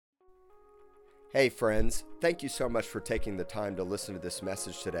Hey friends, thank you so much for taking the time to listen to this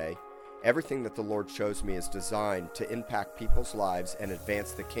message today. Everything that the Lord shows me is designed to impact people's lives and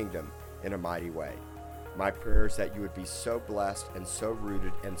advance the kingdom in a mighty way. My prayer is that you would be so blessed and so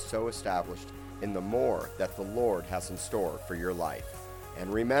rooted and so established in the more that the Lord has in store for your life.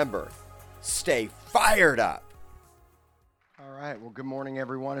 And remember, stay fired up. All right, well, good morning,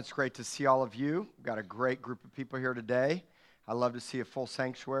 everyone. It's great to see all of you. We've got a great group of people here today. I love to see a full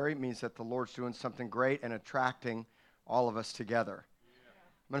sanctuary. It means that the Lord's doing something great and attracting all of us together.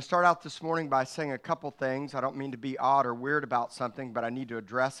 I'm going to start out this morning by saying a couple things. I don't mean to be odd or weird about something, but I need to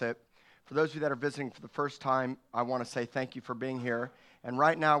address it. For those of you that are visiting for the first time, I want to say thank you for being here. And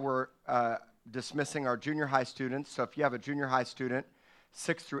right now we're dismissing our junior high students. So if you have a junior high student,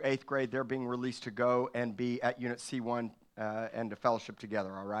 6th through 8th grade, they're being released to go and be at Unit C1 and to fellowship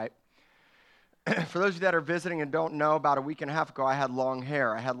together, all right? For those of you that are visiting and don't know, about a week and a half ago, I had long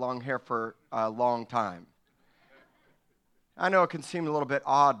hair. I had long hair for a long time. I know it can seem a little bit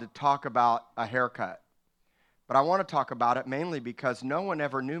odd to talk about a haircut, but I want to talk about it mainly because no one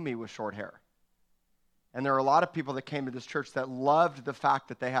ever knew me with short hair. And there are a lot of people that came to this church that loved the fact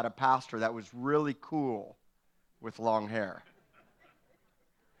that they had a pastor that was really cool with long hair.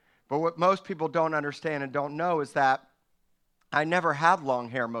 But what most people don't understand and don't know is that I never had long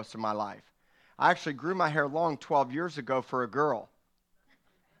hair most of my life. I actually grew my hair long 12 years ago for a girl.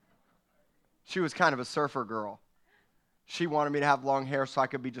 She was kind of a surfer girl. She wanted me to have long hair so I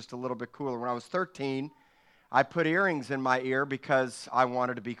could be just a little bit cooler. When I was 13, I put earrings in my ear because I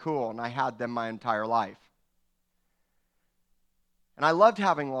wanted to be cool, and I had them my entire life. And I loved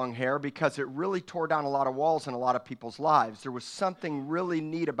having long hair because it really tore down a lot of walls in a lot of people's lives. There was something really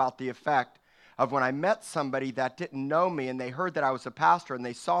neat about the effect of when I met somebody that didn't know me and they heard that I was a pastor and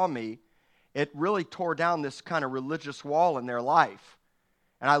they saw me. It really tore down this kind of religious wall in their life.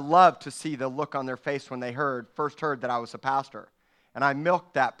 And I loved to see the look on their face when they first heard that I was a pastor. And I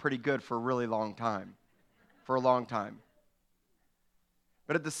milked that pretty good for a really long time. For a long time.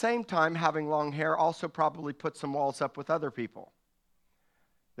 But at the same time, having long hair also probably put some walls up with other people.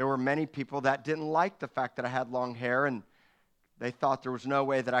 There were many people that didn't like the fact that I had long hair, and they thought there was no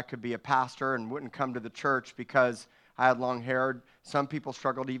way that I could be a pastor and wouldn't come to the church because I had long hair. Some people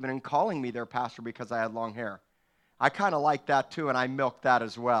struggled even in calling me their pastor because I had long hair. I kind of liked that too, and I milked that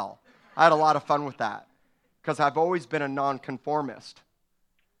as well. I had a lot of fun with that because I've always been a nonconformist.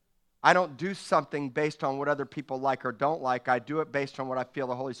 I don't do something based on what other people like or don't like. I do it based on what I feel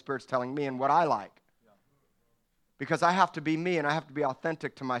the Holy Spirit's telling me and what I like. Because I have to be me and I have to be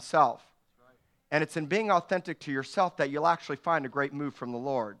authentic to myself. And it's in being authentic to yourself that you'll actually find a great move from the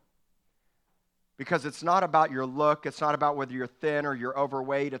Lord. Because it's not about your look. It's not about whether you're thin or you're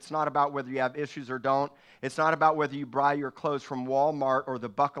overweight. It's not about whether you have issues or don't. It's not about whether you buy your clothes from Walmart or the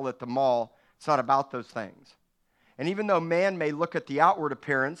buckle at the mall. It's not about those things. And even though man may look at the outward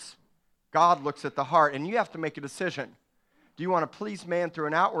appearance, God looks at the heart. And you have to make a decision. Do you want to please man through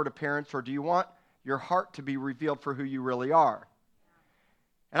an outward appearance, or do you want your heart to be revealed for who you really are?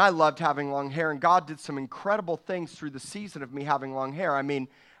 And I loved having long hair, and God did some incredible things through the season of me having long hair. I mean,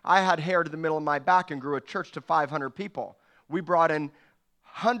 I had hair to the middle of my back and grew a church to 500 people. We brought in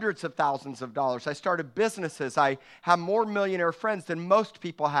hundreds of thousands of dollars. I started businesses. I have more millionaire friends than most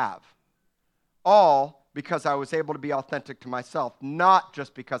people have. All because I was able to be authentic to myself, not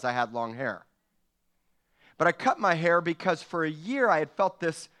just because I had long hair. But I cut my hair because for a year I had felt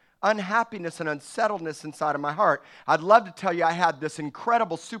this unhappiness and unsettledness inside of my heart. I'd love to tell you I had this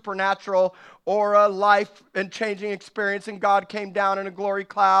incredible supernatural aura, life and changing experience, and God came down in a glory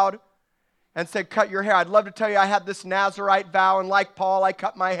cloud and said, cut your hair. I'd love to tell you I had this Nazarite vow, and like Paul, I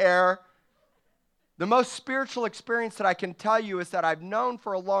cut my hair. The most spiritual experience that I can tell you is that I've known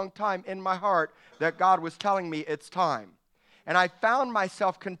for a long time in my heart that God was telling me it's time. And I found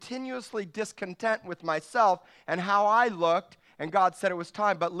myself continuously discontent with myself and how I looked. And God said it was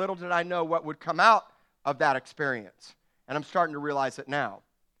time, but little did I know what would come out of that experience. And I'm starting to realize it now.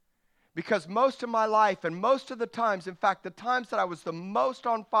 Because most of my life and most of the times, in fact, the times that I was the most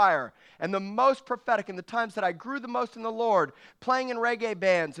on fire and the most prophetic and the times that I grew the most in the Lord, playing in reggae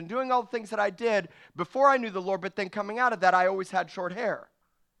bands and doing all the things that I did before I knew the Lord, but then coming out of that, I always had short hair.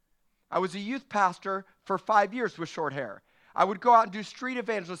 I was a youth pastor for 5 years with short hair. I would go out and do street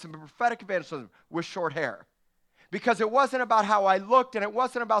evangelism and prophetic evangelism with short hair. Because it wasn't about how I looked, and it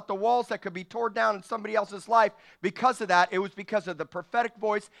wasn't about the walls that could be torn down in somebody else's life. Because of that, it was because of the prophetic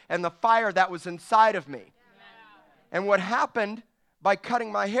voice and the fire that was inside of me. And what happened by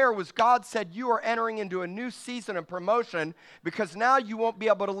cutting my hair was God said, you are entering into a new season of promotion because now you won't be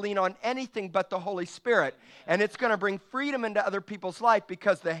able to lean on anything but the Holy Spirit. And it's going to bring freedom into other people's life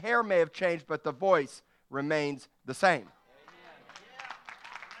because the hair may have changed, but the voice remains the same.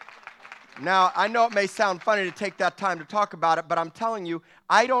 Now, I know it may sound funny to take that time to talk about it, but I'm telling you,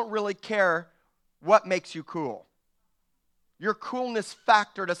 I don't really care what makes you cool. Your coolness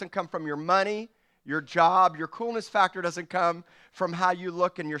factor doesn't come from your money, your job. Your coolness factor doesn't come from how you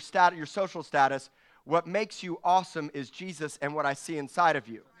look and your social status. What makes you awesome is Jesus and what I see inside of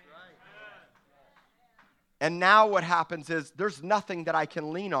you. And now what happens is there's nothing that I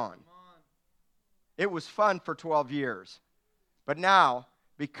can lean on. It was fun for 12 years. But now,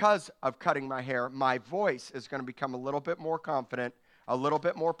 because of cutting my hair, my voice is going to become a little bit more confident, a little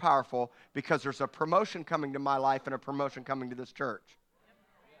bit more powerful, because there's a promotion coming to my life and a promotion coming to this church.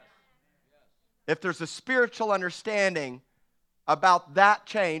 If there's a spiritual understanding about that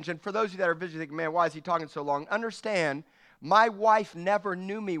change, and for those of you that are visiting, thinking, man, why is he talking so long? Understand, my wife never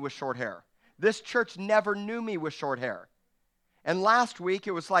knew me with short hair. This church never knew me with short hair. And last week,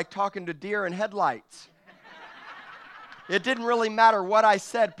 it was like talking to deer in headlights. It didn't really matter what I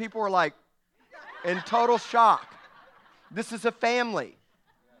said. People were like in total shock. This is a family.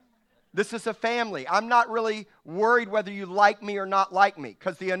 This is a family. I'm not really worried whether you like me or not like me,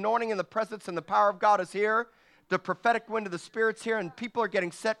 because the anointing and the presence and the power of God is here. The prophetic wind of the Spirit's here, and people are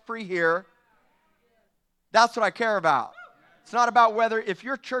getting set free here. That's what I care about. It's not about whether, if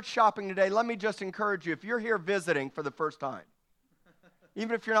you're church shopping today, let me just encourage you, if you're here visiting for the first time,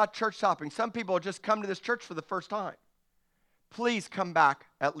 even if you're not church shopping, some people just come to this church for the first time. Please come back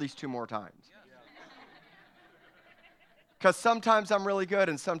at least 2 more times. Because sometimes I'm really good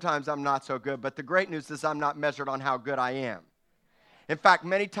and sometimes I'm not so good. But the great news is I'm not measured on how good I am. In fact,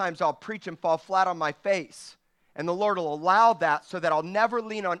 many times I'll preach and fall flat on my face. And the Lord will allow that so that I'll never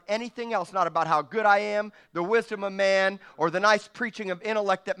lean on anything else, not about how good I am, the wisdom of man, or the nice preaching of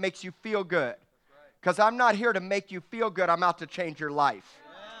intellect that makes you feel good. Because I'm not here to make you feel good. I'm out to change your life.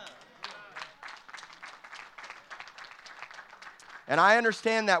 And I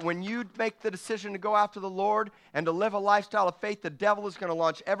understand that when you make the decision to go after the Lord and to live a lifestyle of faith, the devil is going to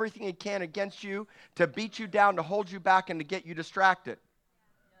launch everything he can against you to beat you down, to hold you back, and to get you distracted.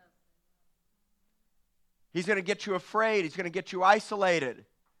 He's going to get you afraid. He's going to get you isolated.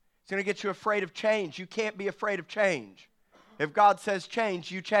 He's going to get you afraid of change. You can't be afraid of change. If God says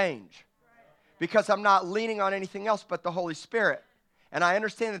change, you change. Because I'm not leaning on anything else but the Holy Spirit. And I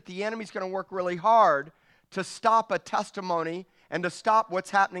understand that the enemy's going to work really hard to stop a testimony and to stop what's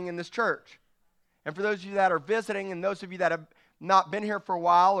happening in this church. And for those of you that are visiting and those of you that have not been here for a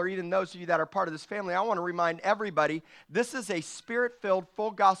while, or even those of you that are part of this family, I want to remind everybody, this is a spirit-filled,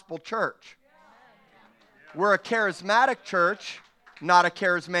 full gospel church. We're a charismatic church, not a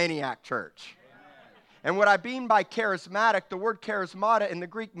charismaniac church. And what I mean by charismatic, the word charismata in the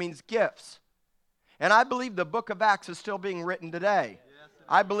Greek means gifts. And I believe the book of Acts is still being written today.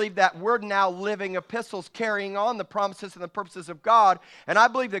 I believe that we're now living epistles carrying on the promises and the purposes of God. And I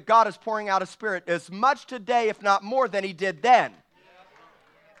believe that God is pouring out a spirit as much today, if not more, than he did then.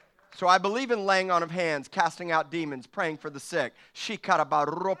 So I believe in laying on of hands, casting out demons, praying for the sick.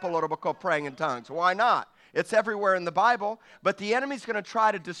 Praying in tongues. Why not? It's everywhere in the Bible. But the enemy's going to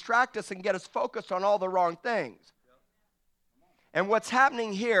try to distract us and get us focused on all the wrong things. And what's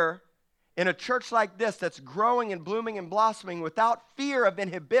happening here in a church like this that's growing and blooming and blossoming without fear of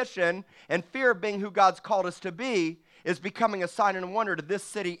inhibition and fear of being who God's called us to be is becoming a sign and a wonder to this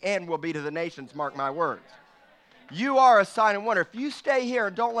city and will be to the nations, mark my words. You are a sign and wonder. If you stay here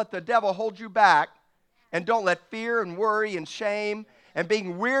and don't let the devil hold you back and don't let fear and worry and shame and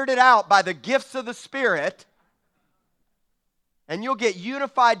being weirded out by the gifts of the Spirit, and you'll get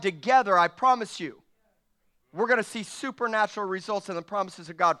unified together, I promise you, we're going to see supernatural results in the promises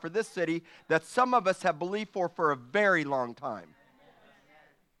of God for this city that some of us have believed for a very long time.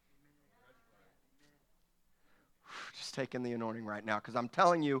 Just taking the anointing right now, because I'm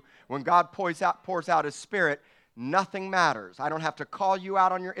telling you, when God pours out his Spirit, nothing matters. I don't have to call you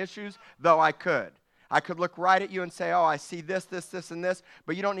out on your issues, though I could. I could look right at you and say, oh, I see this, this, this, and this,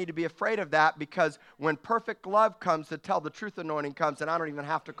 but you don't need to be afraid of that, because when perfect love comes, to tell the truth anointing comes, and I don't even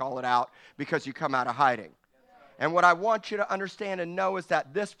have to call it out because you come out of hiding. And what I want you to understand and know is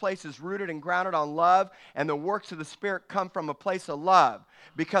that this place is rooted and grounded on love, and the works of the Spirit come from a place of love.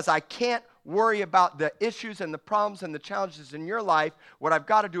 Because I can't worry about the issues and the problems and the challenges in your life. What I've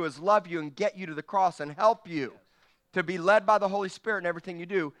got to do is love you and get you to the cross and help you to be led by the Holy Spirit in everything you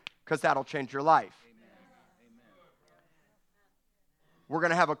do, because that'll change your life. We're going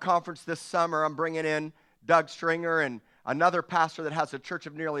to have a conference this summer. I'm bringing in Doug Stringer, and Another pastor that has a church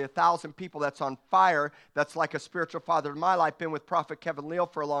of nearly 1,000 people that's on fire, that's like a spiritual father in my life, been with Prophet Kevin Leal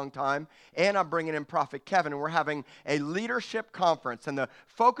for a long time, and I'm bringing in Prophet Kevin, and we're having a leadership conference, and the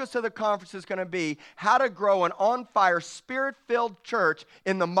focus of the conference is going to be how to grow an on-fire, spirit-filled church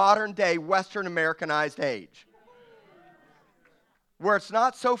in the modern-day Western Americanized age, where it's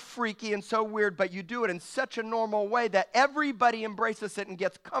not so freaky and so weird, but you do it in such a normal way that everybody embraces it and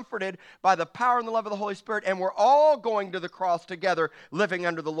gets comforted by the power and the love of the Holy Spirit, and we're all going to the cross together, living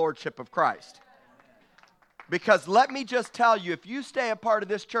under the lordship of Christ. Because let me just tell you, if you stay a part of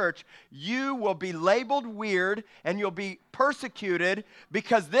this church, you will be labeled weird and you'll be persecuted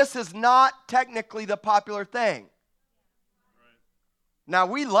because this is not technically the popular thing. Now,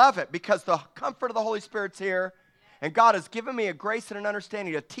 we love it because the comfort of the Holy Spirit's here. And God has given me a grace and an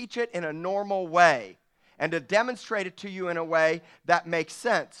understanding to teach it in a normal way and to demonstrate it to you in a way that makes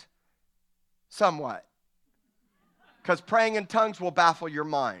sense, somewhat. Because praying in tongues will baffle your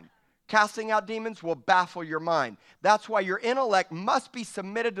mind. Casting out demons will baffle your mind. That's why your intellect must be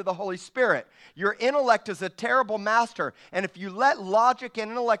submitted to the Holy Spirit. Your intellect is a terrible master, and if you let logic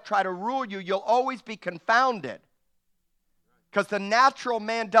and intellect try to rule you, you'll always be confounded. Because the natural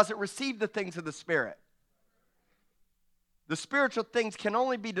man doesn't receive the things of the Spirit. The spiritual things can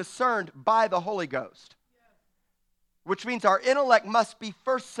only be discerned by the Holy Ghost, which means our intellect must be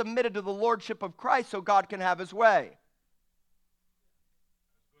first submitted to the lordship of Christ so God can have his way.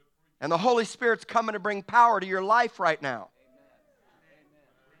 And the Holy Spirit's coming to bring power to your life right now.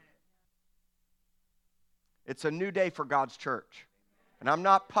 It's a new day for God's church. And I'm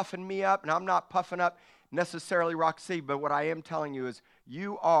not puffing me up, and I'm not puffing up necessarily Rock City, but what I am telling you is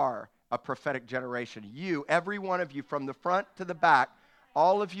you are a prophetic generation. You, every one of you, from the front to the back,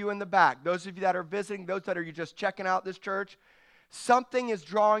 all of you in the back, those of you that are visiting, those that are you just checking out this church, something is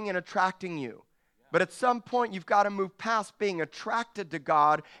drawing and attracting you. But at some point, you've got to move past being attracted to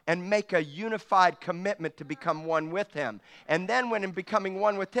God and make a unified commitment to become one with him. And then when in becoming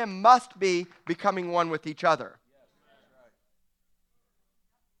one with him, must be becoming one with each other.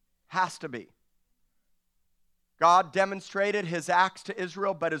 Has to be. God demonstrated his acts to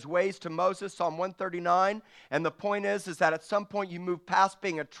Israel, but his ways to Moses, Psalm 139. And the point is that at some point you move past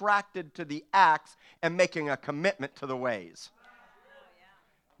being attracted to the acts and making a commitment to the ways.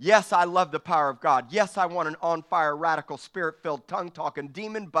 Yes, I love the power of God. Yes, I want an on-fire, radical, spirit-filled, tongue-talking,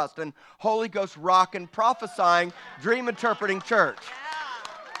 demon-busting, Holy Ghost rocking, prophesying, dream-interpreting church.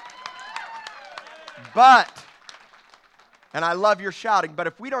 But... and I love your shouting, but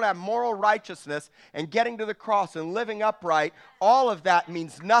if we don't have moral righteousness and getting to the cross and living upright, all of that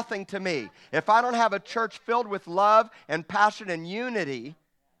means nothing to me. If I don't have a church filled with love and passion and unity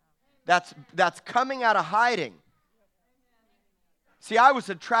that's coming out of hiding. See, I was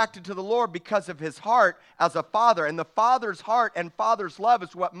attracted to the Lord because of his heart as a father, and the Father's heart and Father's love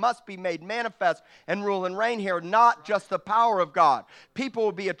is what must be made manifest and rule and reign here, not just the power of God. People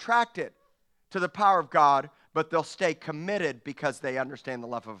will be attracted to the power of God, but they'll stay committed because they understand the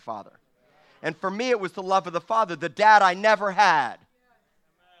love of a father. And for me, it was the love of the Father, the dad I never had.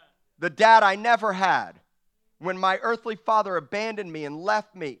 The dad I never had. When my earthly father abandoned me and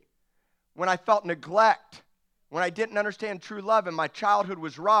left me, when I felt neglect, when I didn't understand true love and my childhood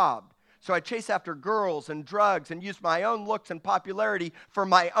was robbed. So I chased after girls and drugs and used my own looks and popularity for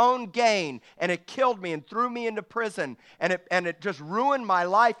my own gain, and it killed me and threw me into prison, and it just ruined my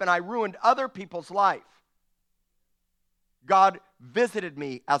life, and I ruined other people's life. God visited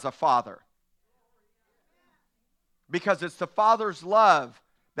me as a father. Because it's the Father's love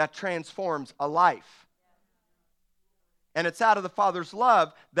that transforms a life. And it's out of the Father's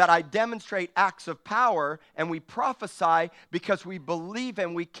love that I demonstrate acts of power, and we prophesy because we believe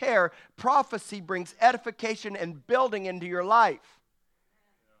and we care. Prophecy brings edification and building into your life.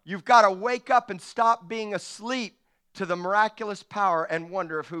 You've got to wake up and stop being asleep to the miraculous power and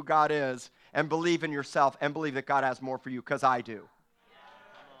wonder of who God is, and believe in yourself and believe that God has more for you, because I do.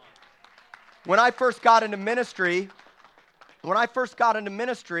 When I first got into ministry,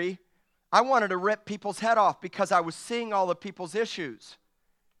 I wanted to rip people's head off because I was seeing all the people's issues.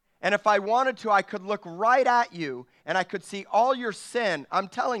 And if I wanted to, I could look right at you and I could see all your sin. I'm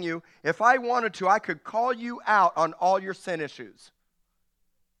telling you, if I wanted to, I could call you out on all your sin issues.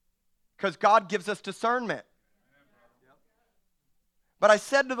 Because God gives us discernment. But I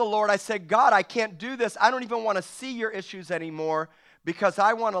said to the Lord, I said, God, I can't do this. I don't even want to see your issues anymore because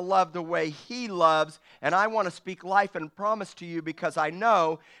I want to love the way he loves, and I want to speak life and promise to you because I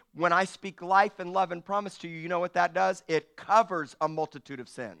know when I speak life and love and promise to you, you know what that does? It covers a multitude of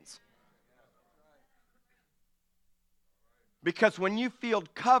sins. Because when you feel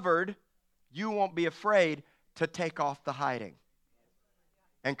covered, you won't be afraid to take off the hiding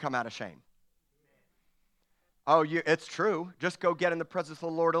and come out of shame. Oh, it's true. Just go get in the presence of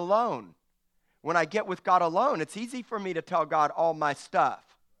the Lord alone. When I get with God alone, it's easy for me to tell God all my stuff.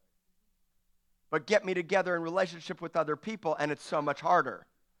 But get me together in relationship with other people, and it's so much harder.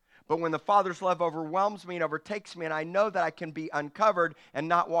 But when the Father's love overwhelms me and overtakes me, and I know that I can be uncovered and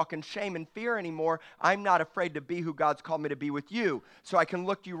not walk in shame and fear anymore, I'm not afraid to be who God's called me to be with you. So I can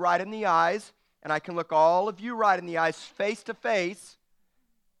look you right in the eyes, and I can look all of you right in the eyes, face to face.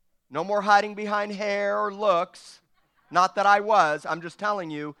 No more hiding behind hair or looks. Not that I was. I'm just telling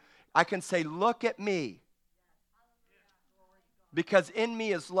you. I can say, look at me. Because in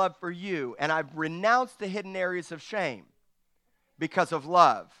me is love for you, and I've renounced the hidden areas of shame because of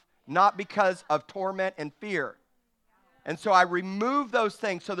love, not because of torment and fear. And so I remove those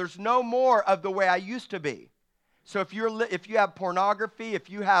things so there's no more of the way I used to be. So if you have pornography, if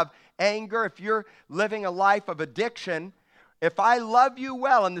you have anger, if you're living a life of addiction, if I love you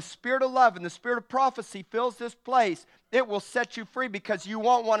well and the spirit of love and the spirit of prophecy fills this place, it will set you free because you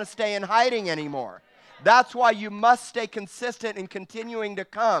won't want to stay in hiding anymore. That's why you must stay consistent in continuing to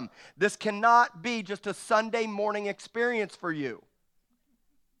come. This cannot be just a Sunday morning experience for you.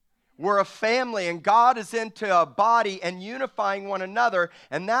 We're a family, and God is into a body and unifying one another,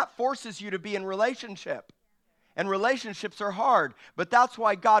 and that forces you to be in relationship. And relationships are hard, but that's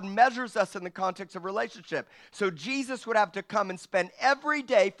why God measures us in the context of relationship. So Jesus would have to come and spend every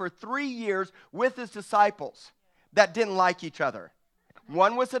day for 3 years with his disciples that didn't like each other.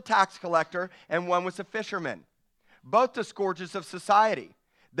 One was a tax collector and one was a fisherman. Both the scourges of society.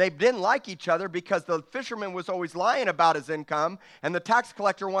 They didn't like each other because the fisherman was always lying about his income and the tax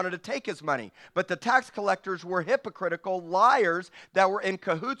collector wanted to take his money. But the tax collectors were hypocritical liars that were in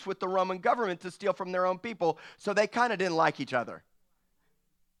cahoots with the Roman government to steal from their own people. So they kind of didn't like each other.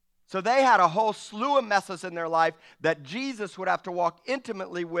 So they had a whole slew of messes in their life that Jesus would have to walk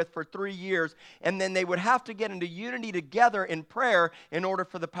intimately with for 3 years, and then they would have to get into unity together in prayer in order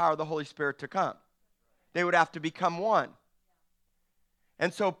for the power of the Holy Spirit to come. They would have to become one.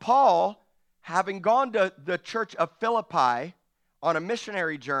 And so Paul, having gone to the church of Philippi on a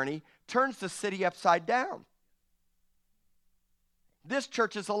missionary journey, turns the city upside down. This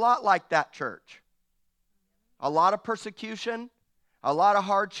church is a lot like that church. A lot of persecution, a lot of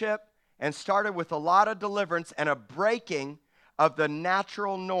hardship, and started with a lot of deliverance and a breaking of the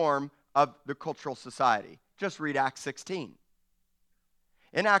natural norm of the cultural society. Just read Acts 16.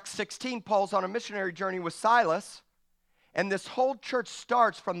 In Acts 16, Paul's on a missionary journey with Silas, and this whole church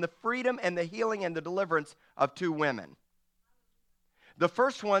starts from the freedom and the healing and the deliverance of 2 women. The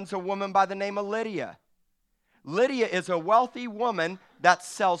first one's a woman by the name of Lydia. Lydia is a wealthy woman that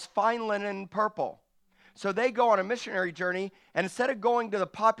sells fine linen and purple. So they go on a missionary journey, and instead of going to the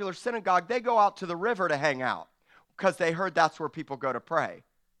popular synagogue, they go out to the river to hang out because they heard that's where people go to pray.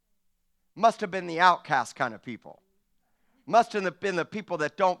 Must have been the outcast kind of people. Must have been the people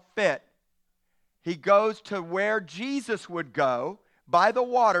that don't fit. He goes to where Jesus would go by the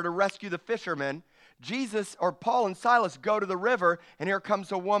water to rescue the fishermen. Paul and Silas go to the river, and here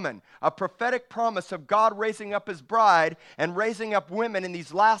comes a woman. A prophetic promise of God raising up his bride and raising up women in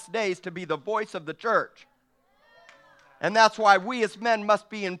these last days to be the voice of the church. And that's why we as men must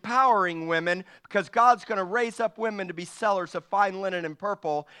be empowering women, because God's going to raise up women to be sellers of fine linen and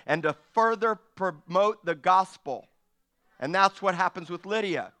purple and to further promote the gospel. And that's what happens with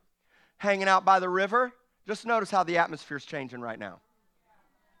Lydia. Hanging out by the river, just notice how the atmosphere is changing right now.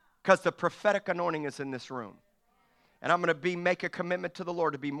 Because the prophetic anointing is in this room. And I'm going to make a commitment to the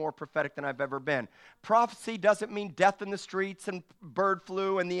Lord to be more prophetic than I've ever been. Prophecy doesn't mean death in the streets and bird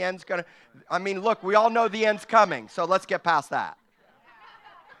flu and the end's going to... look, we all know the end's coming, so let's get past that.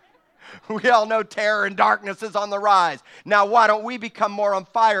 We all know terror and darkness is on the rise. Now, why don't we become more on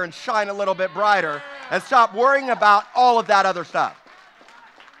fire and shine a little bit brighter and stop worrying about all of that other stuff?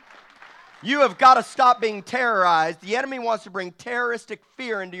 You have got to stop being terrorized. The enemy wants to bring terroristic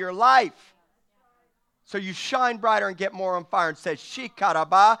fear into your life. So you shine brighter and get more on fire and say,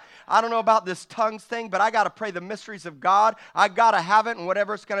 Shikaraba, I don't know about this tongues thing, but I got to pray the mysteries of God. I got to have it and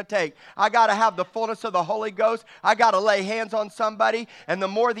whatever it's going to take. I got to have the fullness of the Holy Ghost. I got to lay hands on somebody. And the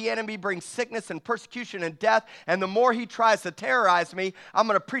more the enemy brings sickness and persecution and death, and the more he tries to terrorize me, I'm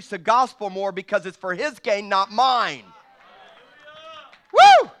going to preach the gospel more because it's for his gain, not mine.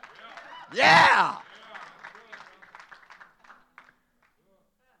 Woo! Yeah!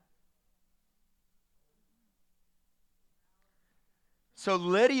 So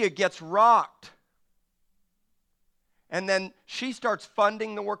Lydia gets rocked. And then she starts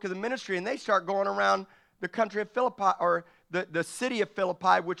funding the work of the ministry, and they start going around the country of Philippi, or the city of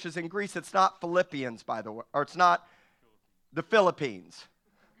Philippi, which is in Greece. It's not Philippians, by the way, or it's not the Philippines.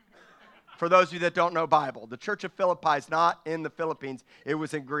 For those of you that don't know Bible, the church of Philippi is not in the Philippines. It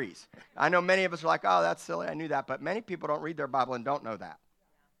was in Greece. I know many of us are like, oh, that's silly. I knew that. But many people don't read their Bible and don't know that.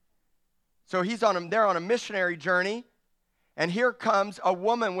 So they're on a missionary journey. And here comes a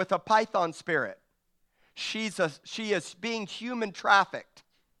woman with a python spirit. She is being human trafficked.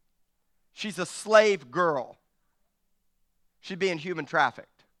 She's a slave girl. She's being human trafficked.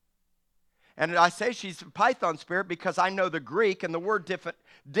 And I say she's a python spirit because I know the Greek, and the word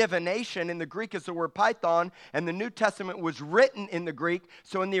divination in the Greek is the word python, and the New Testament was written in the Greek.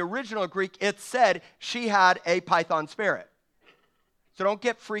 So in the original Greek, it said she had a python spirit. So don't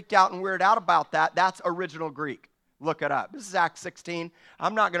get freaked out and weirded out about that. That's original Greek. Look it up. This is Acts 16.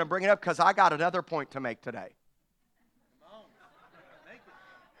 I'm not going to bring it up because I got another point to make today.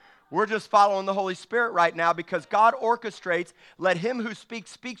 We're just following the Holy Spirit right now because God orchestrates. Let him who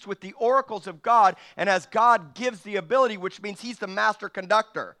speaks with the oracles of God, and as God gives the ability, which means he's the master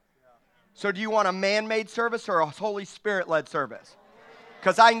conductor. So do you want a man-made service or a Holy Spirit-led service?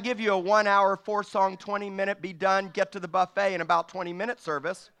 Because I can give you a 1 hour, 4-song, 20-minute, be done, get to the buffet in about 20-minute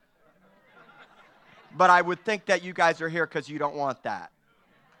service. But I would think that you guys are here because you don't want that.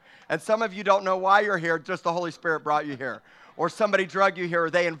 And some of you don't know why you're here, just the Holy Spirit brought you here. Or somebody drug you here, or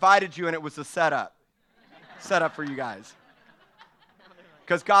they invited you and it was a setup. Setup for you guys.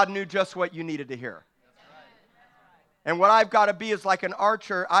 Because God knew just what you needed to hear. And what I've got to be is like an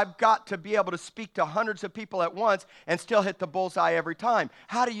archer. I've got to be able to speak to hundreds of people at once and still hit the bullseye every time.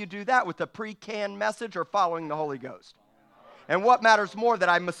 How do you do that? With a pre-canned message or following the Holy Ghost? And what matters more, that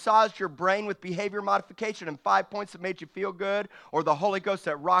I massaged your brain with behavior modification and 5 points that made you feel good, or the Holy Ghost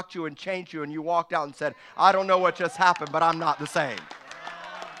that rocked you and changed you and you walked out and said, I don't know what just happened, but I'm not the same.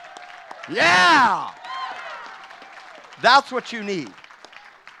 Yeah! That's what you need.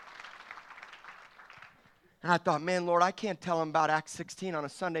 And I thought, man, Lord, I can't tell them about Acts 16 on a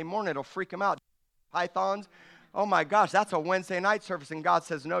Sunday morning. It'll freak them out. Pythons. Oh, my gosh, that's a Wednesday night service. And God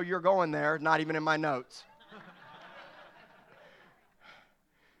says, no, you're going there. Not even in my notes.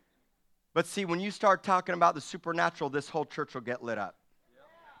 But see, when you start talking about the supernatural, this whole church will get lit up.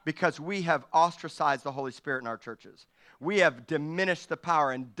 Because we have ostracized the Holy Spirit in our churches. We have diminished the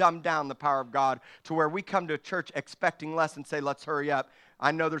power and dumbed down the power of God to where we come to church expecting less and say, let's hurry up.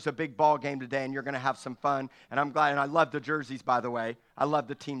 I know there's a big ball game today and you're going to have some fun. And I'm glad, and I love the jerseys, by the way. I love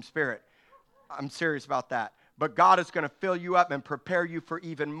the team spirit. I'm serious about that. But God is going to fill you up and prepare you for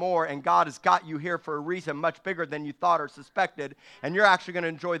even more. And God has got you here for a reason much bigger than you thought or suspected. And you're actually going to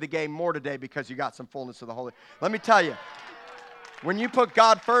enjoy the game more today because you got some fullness of the Holy. Let me tell you, when you put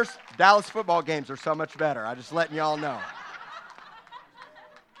God first, Dallas football games are so much better. I'm just letting y'all know.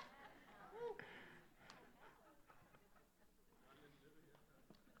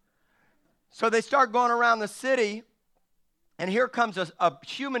 So they start going around the city. And here comes a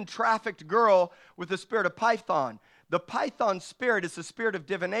human trafficked girl with the spirit of Python. The Python spirit is the spirit of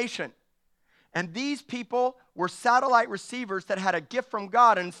divination. And these people were satellite receivers that had a gift from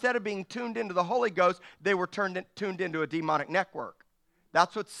God. And instead of being tuned into the Holy Ghost, they were tuned into a demonic network.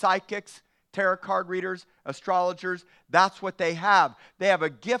 That's what psychics, tarot card readers, astrologers, that's what they have. They have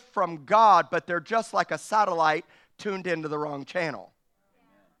a gift from God, but they're just like a satellite tuned into the wrong channel.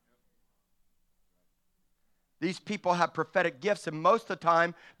 These people have prophetic gifts, and most of the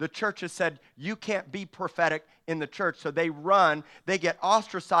time, the church has said, you can't be prophetic in the church. So they run, they get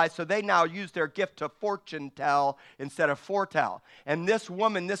ostracized, so they now use their gift to fortune tell instead of foretell. And this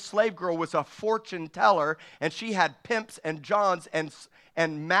woman, this slave girl, was a fortune teller, and she had pimps and johns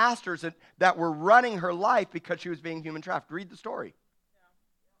and masters that were running her life because she was being human trafficked. Read the story.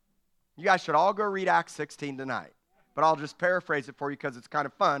 You guys should all go read Acts 16 tonight. But I'll just paraphrase it for you because it's kind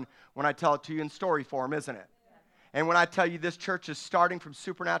of fun when I tell it to you in story form, isn't it? And when I tell you this church is starting from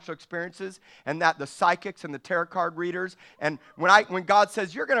supernatural experiences and that the psychics and the tarot card readers, and when God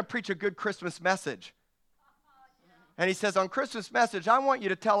says, you're going to preach a good Christmas message, and he says, on Christmas message, I want you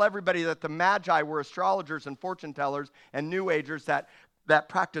to tell everybody that the Magi were astrologers and fortune tellers and New Agers that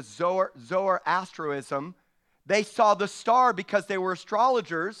practiced Zoroastrianism. They saw the star because they were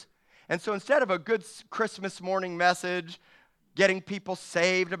astrologers. And so instead of a good Christmas morning message, getting people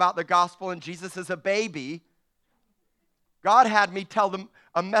saved about the gospel and Jesus as a baby, God had me tell them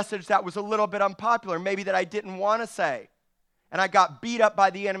a message that was a little bit unpopular, maybe that I didn't want to say. And I got beat up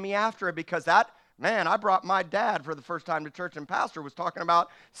by the enemy after it because I brought my dad for the first time to church, and pastor was talking about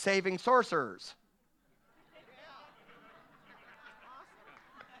saving sorcerers.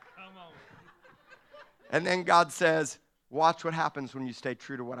 And then God says, watch what happens when you stay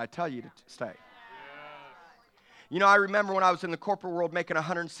true to what I tell you to stay. You know, I remember when I was in the corporate world making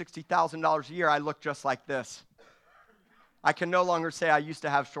 $160,000 a year, I looked just like this. I can no longer say I used to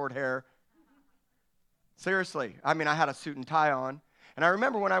have short hair. Seriously. I mean, I had a suit and tie on. And I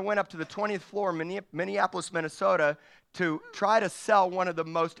remember when I went up to the 20th floor in Minneapolis, Minnesota, to try to sell one of the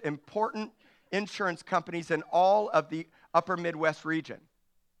most important insurance companies in all of the upper Midwest region.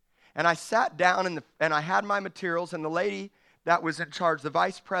 And I sat down and I had my materials, and the lady that was in charge, the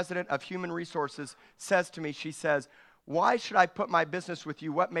vice president of human resources, says to me, she says, "Why should I put my business with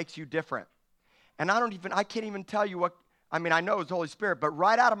you? What makes you different?" And I can't even tell you what, I mean, I know it's the Holy Spirit, but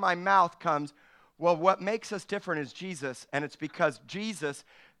right out of my mouth comes, well, what makes us different is Jesus, and it's because Jesus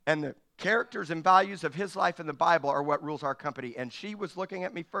and the characters and values of his life in the Bible are what rules our company. And she was looking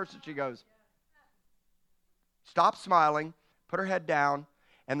at me first, and she goes, stop smiling, put her head down,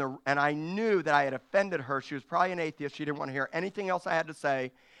 and I knew that I had offended her. She was probably an atheist. She didn't want to hear anything else I had to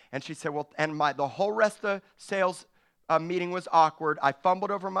say. And she said, well, and the whole rest of the sales meeting was awkward. I fumbled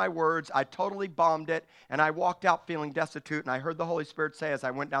over my words. I totally bombed it, and I walked out feeling destitute, and I heard the Holy Spirit say as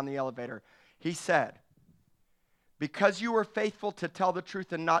I went down the elevator, he said, because you were faithful to tell the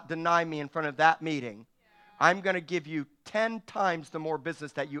truth and not deny me in front of that meeting, I'm going to give you 10 times the more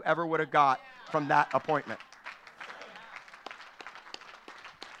business that you ever would have got from that appointment.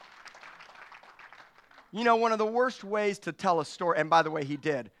 You know, one of the worst ways to tell a story, and by the way, he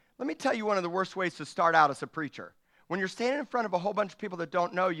did. Let me tell you one of the worst ways to start out as a preacher. When you're standing in front of a whole bunch of people that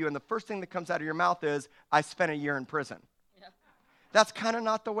don't know you, and the first thing that comes out of your mouth is, I spent a year in prison. Yeah. That's kind of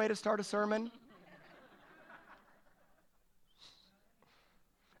not the way to start a sermon.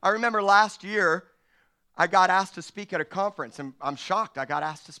 I remember last year, I got asked to speak at a conference, and I'm shocked I got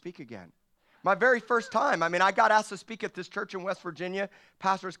asked to speak again. My very first time. I mean, I got asked to speak at this church in West Virginia.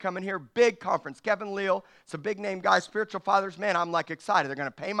 Pastors coming here, big conference. Kevin Leal, it's a big name guy, spiritual fathers. Man, I'm like excited. They're going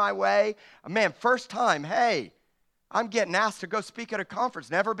to pay my way. Man, first time, hey, I'm getting asked to go speak at a conference.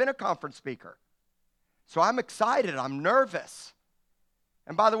 Never been a conference speaker. So I'm excited. I'm nervous.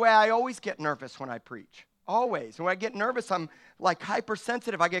 And by the way, I always get nervous when I preach. Always. And when I get nervous, I'm like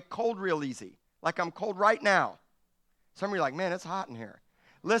hypersensitive. I get cold real easy. Like I'm cold right now. Some of you are like, man, it's hot in here.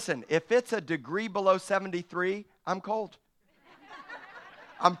 Listen, if it's a degree below 73, I'm cold.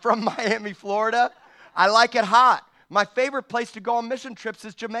 I'm from Miami, Florida. I like it hot. My favorite place to go on mission trips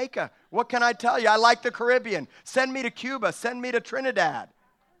is Jamaica. What can I tell you? I like the Caribbean. Send me to Cuba. Send me to Trinidad.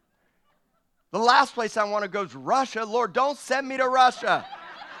 The last place I want to go is Russia. Lord, don't send me to Russia.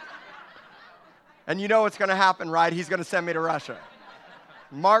 And you know what's going to happen, right? He's going to send me to Russia.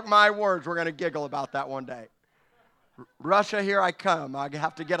 Mark my words, we're going to giggle about that one day. Russia, here I come. I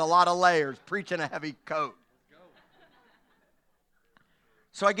have to get a lot of layers, preaching a heavy coat.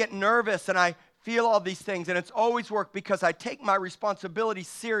 So I get nervous and I feel all these things, and it's always worked because I take my responsibility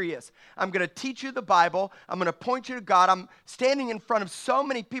serious. I'm going to teach you the Bible. I'm going to point you to God. I'm standing in front of so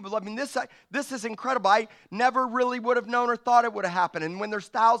many people. I mean, this is incredible. I never really would have known or thought it would have happened. And when there's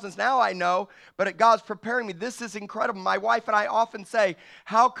thousands, now I know, but God's preparing me. This is incredible. My wife and I often say,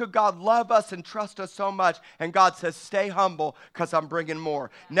 how could God love us and trust us so much? And God says, stay humble because I'm bringing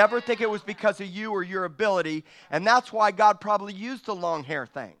more. Never think it was because of you or your ability. And that's why God probably used the long hair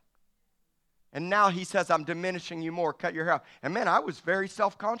thing. And now he says, I'm diminishing you more. Cut your hair off. And man, I was very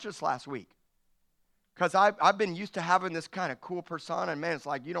self-conscious last week. Because I've been used to having this kind of cool persona. And man, it's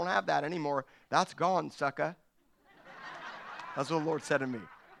like, you don't have that anymore. That's gone, sucker. That's what the Lord said to me.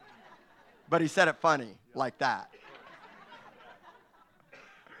 But he said it funny, like that.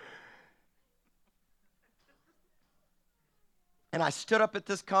 And I stood up at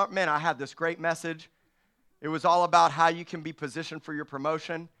this conference. Man, I had this great message. It was all about how you can be positioned for your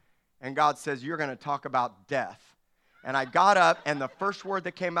promotion. And God says, you're going to talk about death. And I got up, and the first word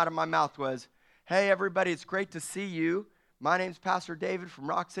that came out of my mouth was, hey, everybody, it's great to see you. My name's Pastor David from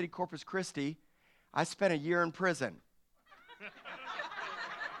Rock City, Corpus Christi. I spent a year in prison.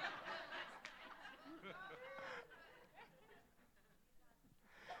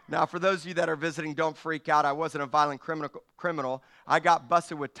 Now, for those of you that are visiting, don't freak out. I wasn't a violent criminal. I got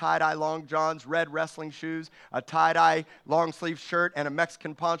busted with tie-dye long johns, red wrestling shoes, a tie-dye long-sleeve shirt, and a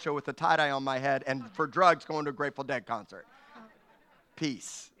Mexican poncho with a tie-dye on my head, and for drugs, going to a Grateful Dead concert.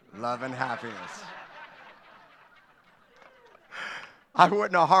 Peace, love, and happiness. I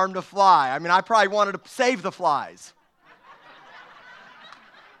wouldn't have harmed a fly. I mean, I probably wanted to save the flies.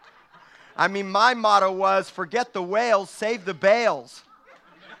 I mean, my motto was, forget the whales, save the bales.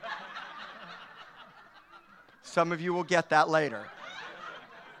 Some of you will get that later.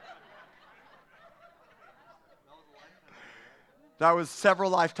 That was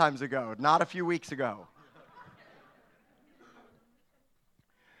several lifetimes ago, not a few weeks ago.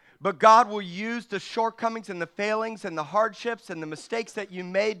 But God will use the shortcomings and the failings and the hardships and the mistakes that you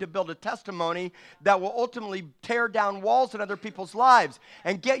made to build a testimony that will ultimately tear down walls in other people's lives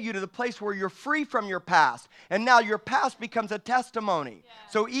and get you to the place where you're free from your past. And now your past becomes a testimony. Yeah.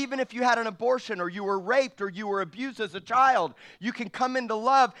 So even if you had an abortion or you were raped or you were abused as a child, you can come into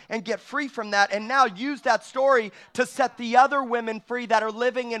love and get free from that and now use that story to set the other women free that are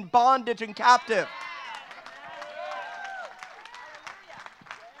living in bondage and captive.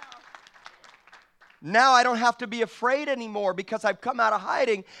 Now I don't have to be afraid anymore because I've come out of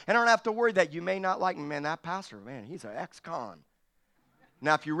hiding and I don't have to worry that you may not like me. Man, that pastor, man, he's an ex-con.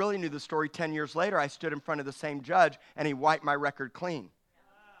 Now, if you really knew the story, 10 years later, I stood in front of the same judge and he wiped my record clean.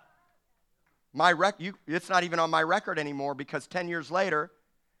 It's not even on my record anymore because 10 years later,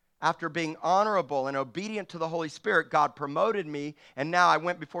 after being honorable and obedient to the Holy Spirit, God promoted me, and now I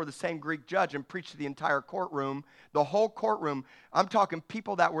went before the same Greek judge and preached to the entire courtroom. The whole courtroom, I'm talking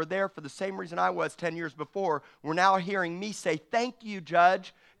people that were there for the same reason I was 10 years before, were now hearing me say, "Thank you,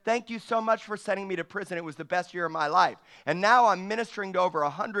 Judge. Thank you so much for sending me to prison. It was the best year of my life." And now I'm ministering to over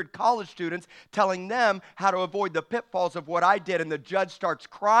 100 college students, telling them how to avoid the pitfalls of what I did, and the judge starts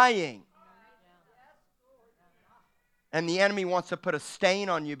crying. And the enemy wants to put a stain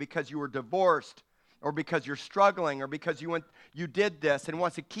on you because you were divorced or because you're struggling or because you did this and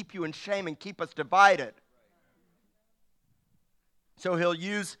wants to keep you in shame and keep us divided. So he'll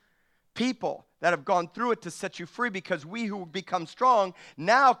use people that have gone through it to set you free because we who become strong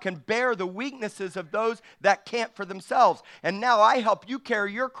now can bear the weaknesses of those that can't for themselves. And now I help you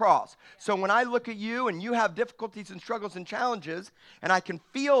carry your cross. So when I look at you and you have difficulties and struggles and challenges and I can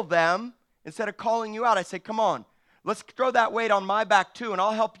feel them, instead of calling you out, I say, "Come on. Let's throw that weight on my back too, and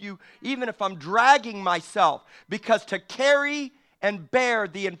I'll help you even if I'm dragging myself." Because to carry and bear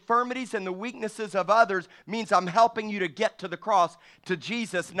the infirmities and the weaknesses of others means I'm helping you to get to the cross, to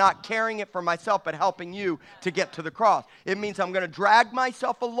Jesus, not carrying it for myself, but helping you to get to the cross. It means I'm going to drag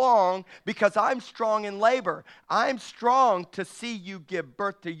myself along because I'm strong in labor. I'm strong to see you give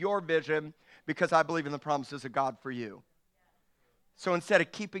birth to your vision because I believe in the promises of God for you. So instead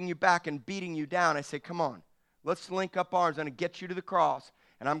of keeping you back and beating you down, I say, "Come on. Let's link up arms. I'm going to get you to the cross,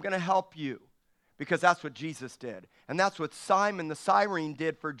 and I'm going to help you because that's what Jesus did. And that's what Simon the Cyrene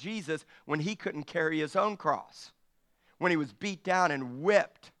did for Jesus when he couldn't carry his own cross, when he was beat down and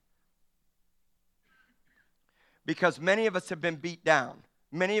whipped. Because many of us have been beat down.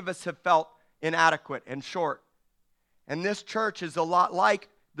 Many of us have felt inadequate and short. And this church is a lot like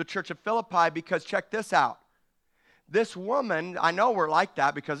the church of Philippi because check this out. This woman, I know we're like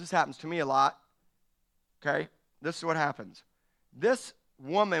that because this happens to me a lot. Okay, this is what happens. This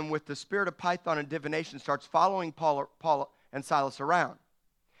woman with the spirit of Python and divination starts following Paul and Silas around.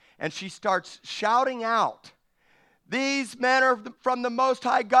 And she starts shouting out, "These men are from the Most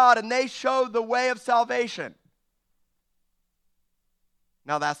High God, and they show the way of salvation."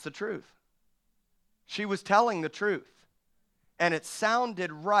 Now that's the truth. She was telling the truth. And it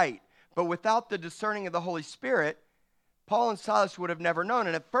sounded right. But without the discerning of the Holy Spirit, Paul and Silas would have never known.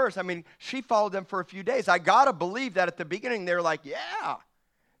 And at first, she followed them for a few days. I got to believe that at the beginning, they're like, "Yeah,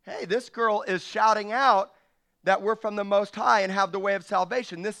 hey, this girl is shouting out that we're from the Most High and have the way of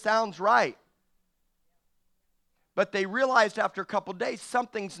salvation. This sounds right." But they realized after a couple days,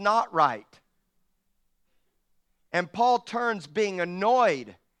 something's not right. And Paul turns being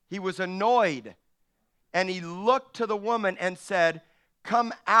annoyed. He was annoyed. And he looked to the woman and said,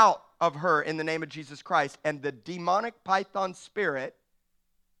 "Come out of her in the name of Jesus Christ." And the demonic python spirit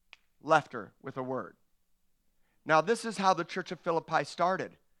left her with a word. Now, this is how the church of Philippi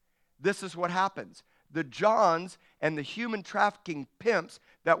started. This is what happens. The Johns and the human trafficking pimps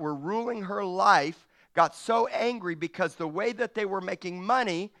that were ruling her life got so angry because the way that they were making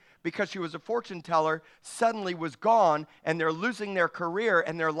money, because she was a fortune teller, suddenly was gone, and they're losing their career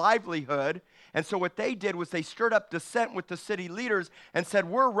and their livelihood. And so what they did was they stirred up dissent with the city leaders and said,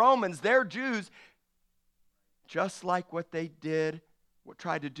 "We're Romans, they're Jews." Just like what they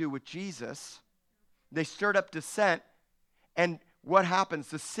tried to do with Jesus. They stirred up dissent. And what happens?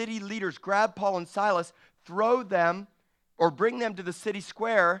 The city leaders grab Paul and Silas, throw them or bring them to the city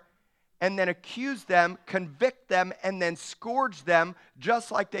square, and then accuse them, convict them, and then scourge them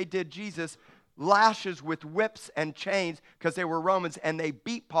just like they did Jesus. Lashes with whips and chains because they were Romans, and they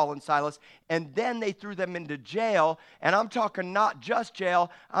beat Paul and Silas, and then they threw them into jail. And I'm talking not just jail,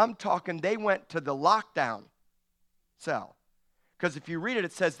 I'm talking they went to the lockdown cell. Because if you read it,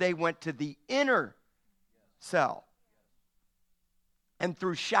 it says they went to the inner cell and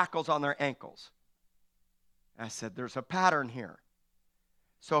threw shackles on their ankles. And I said, there's a pattern here.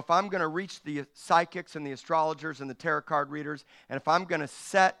 So if I'm going to reach the psychics and the astrologers and the tarot card readers, and if I'm going to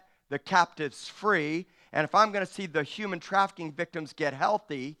set the captives free, and if I'm going to see the human trafficking victims get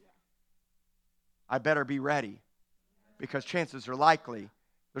healthy, I better be ready, because chances are likely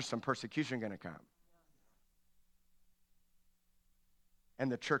there's some persecution going to come.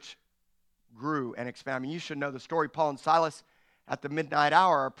 And the church grew and expanded. I mean, you should know the story. Paul and Silas at the midnight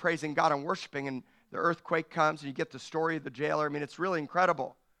hour are praising God and worshiping, and the earthquake comes, and you get the story of the jailer. I mean, it's really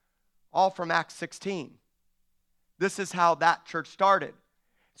incredible. All from Acts 16. This is how that church started.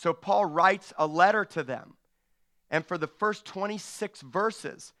 So Paul writes a letter to them. And for the first 26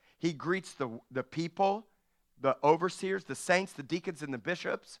 verses, he greets the people, the overseers, the saints, the deacons, and the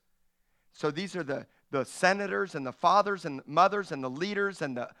bishops. So these are the senators and the fathers and the mothers and the leaders,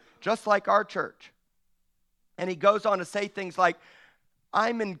 and just like our church. And he goes on to say things like,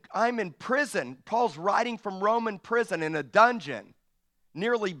 I'm in prison. Paul's writing from Roman prison in a dungeon,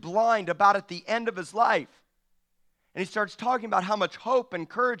 nearly blind, about at the end of his life. And he starts talking about how much hope and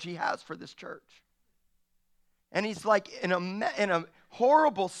courage he has for this church. And he's like in a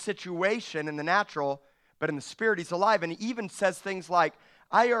horrible situation in the natural, but in the spirit he's alive. And he even says things like,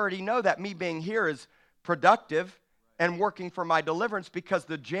 I already know that me being here is productive and working for my deliverance, because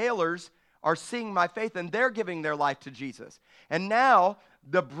the jailers are seeing my faith and they're giving their life to Jesus. And now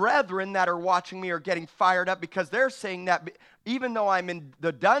the brethren that are watching me are getting fired up, because they're seeing that even though I'm in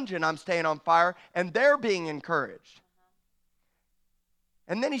the dungeon, I'm staying on fire, and they're being encouraged.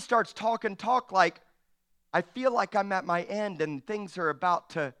 And then he starts talk like, I feel like I'm at my end and things are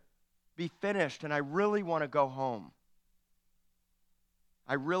about to be finished, and I really want to go home.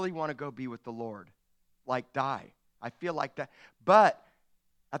 I really want to go be with the Lord, like die. I feel like that. But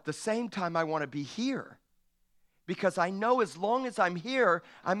at the same time, I want to be here, because I know as long as I'm here,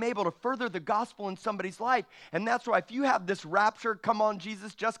 I'm able to further the gospel in somebody's life. And that's why if you have this rapture, come on,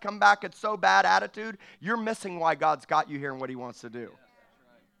 Jesus, just come back, it's so bad attitude, you're missing why God's got you here and what he wants to do.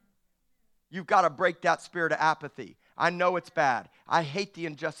 You've got to break that spirit of apathy. I know it's bad. I hate the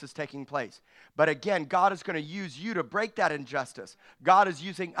injustice taking place. But again, God is going to use you to break that injustice. God is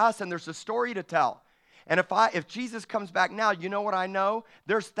using us, and there's a story to tell. And if Jesus comes back now, you know what I know?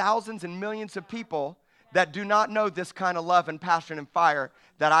 There's thousands and millions of people that do not know this kind of love and passion and fire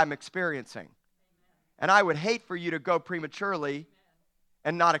that I'm experiencing. And I would hate for you to go prematurely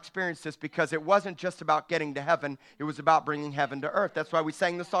and not experience this, because it wasn't just about getting to heaven. It was about bringing heaven to earth. That's why we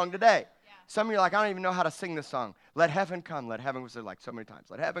sang the song today. Some of you are like, I don't even know how to sing this song. Let heaven come. Let heaven, was like so many times.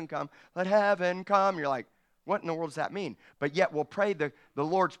 Let heaven come. Let heaven come. You're like, what in the world does that mean? But yet we'll pray the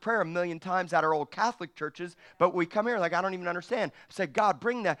Lord's Prayer a million times at our old Catholic churches. But we come here like, I don't even understand. Say, God,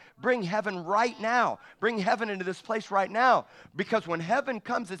 bring heaven right now. Bring heaven into this place right now. Because when heaven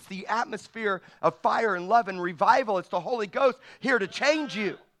comes, it's the atmosphere of fire and love and revival. It's the Holy Ghost here to change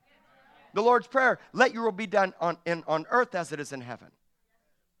you. The Lord's Prayer, let your will be done on earth as it is in heaven.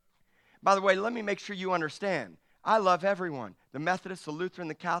 By the way, let me make sure you understand. I love everyone. The Methodists, the Lutheran,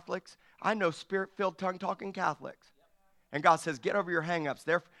 the Catholics. I know spirit-filled, tongue-talking Catholics. And God says, get over your hang-ups.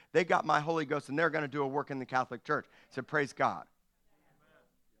 They got my Holy Ghost, and they're going to do a work in the Catholic Church. I said, praise God.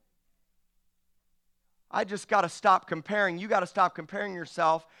 I just got to stop comparing. You got to stop comparing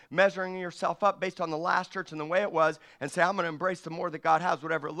yourself, measuring yourself up based on the last church and the way it was, and say, I'm going to embrace the more that God has,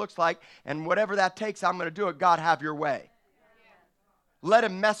 whatever it looks like, and whatever that takes, I'm going to do it. God, have your way. Let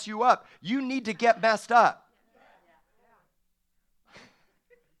him mess you up. You need to get messed up.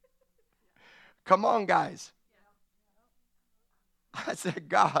 Come on, guys. I said,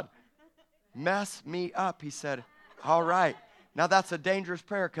 God, mess me up. He said, all right. Now that's a dangerous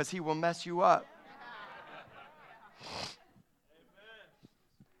prayer, because he will mess you up.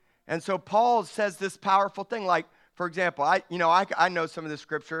 And so Paul says this powerful thing, like, for example, I know some of this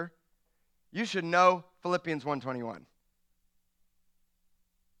scripture. You should know Philippians 1:21.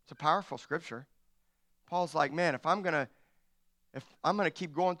 It's a powerful scripture. Paul's like, man, if I'm gonna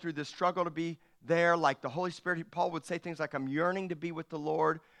keep going through this struggle to be there, like the Holy Spirit, Paul would say things like, I'm yearning to be with the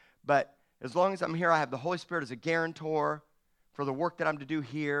Lord, but as long as I'm here, I have the Holy Spirit as a guarantor for the work that I'm to do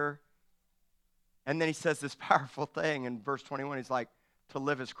here. And then he says this powerful thing in verse 21. He's like, to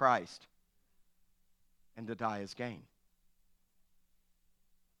live is Christ, and to die is gain.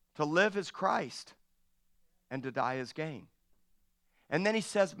 To live is Christ, and to die is gain. And then he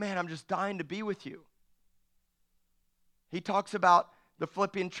says, man, I'm just dying to be with you. He talks about the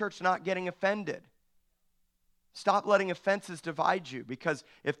Philippian church not getting offended. Stop letting offenses divide you, because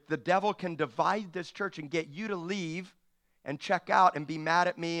if the devil can divide this church and get you to leave and check out and be mad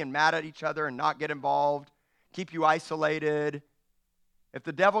at me and mad at each other and not get involved, keep you isolated. If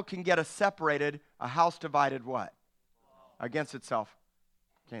the devil can get us separated, a house divided what? Against itself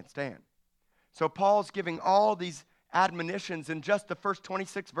can't stand. So Paul's giving all these admonitions in just the first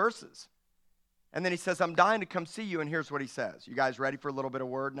 26 verses. And then he says, I'm dying to come see you, and here's what he says. You guys ready for a little bit of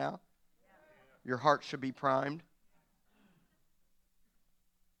word now? Your heart should be primed.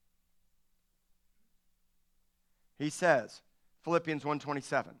 He says, Philippians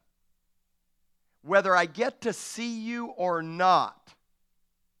 1:27, whether I get to see you or not,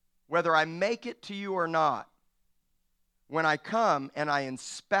 whether I make it to you or not, when I come and I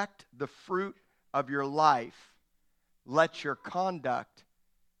inspect the fruit of your life, let your conduct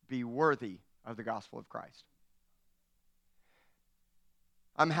be worthy of the gospel of Christ.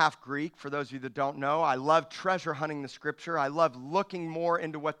 I'm half Greek, for those of you that don't know. I love treasure hunting the scripture. I love looking more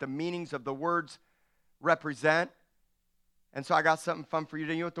into what the meanings of the words represent. And so I got something fun for you.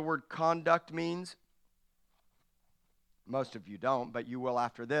 Do you know what the word conduct means? Most of you don't, but you will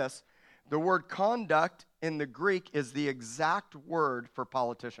after this. The word conduct in the Greek is the exact word for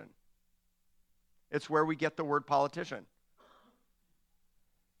politician. It's where we get the word politician.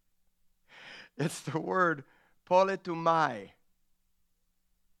 It's the word politumai.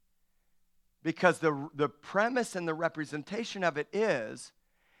 Because the premise and the representation of it is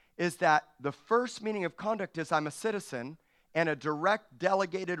that the first meaning of conduct is I'm a citizen and a direct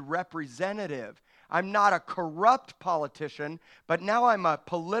delegated representative. I'm not a corrupt politician, but now I'm a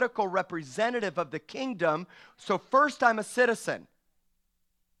political representative of the kingdom. So first I'm a citizen.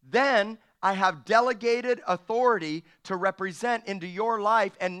 Then I have delegated authority to represent into your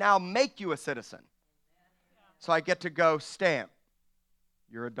life and now make you a citizen. So I get to go stamp.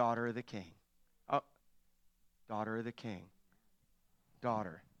 You're a daughter of the king. Oh, daughter of the king.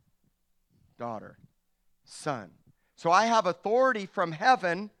 Daughter. Son. So I have authority from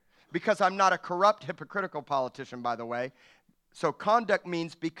heaven because I'm not a corrupt, hypocritical politician, by the way. So conduct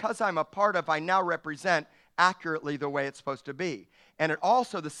means because I'm a part of, I now represent accurately the way it's supposed to be. And it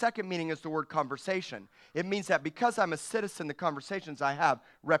also, the second meaning is the word conversation. It means that because I'm a citizen, the conversations I have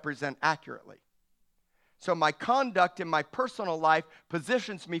represent accurately. So my conduct in my personal life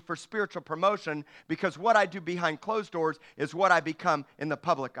positions me for spiritual promotion because what I do behind closed doors is what I become in the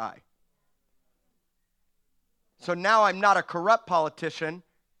public eye. So now I'm not a corrupt politician,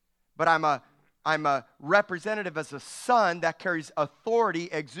 but I'm a representative as a son that carries authority,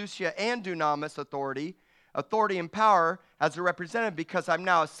 exousia and dunamis authority and power as a representative because I'm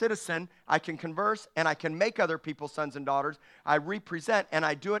now a citizen. I can converse and I can make other people sons and daughters. I represent and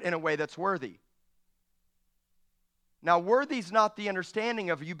I do it in a way that's worthy. Now, worthy is not the understanding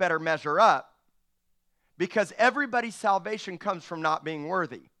of you better measure up because everybody's salvation comes from not being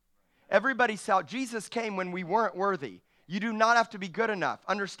worthy. Jesus came when we weren't worthy. You do not have to be good enough.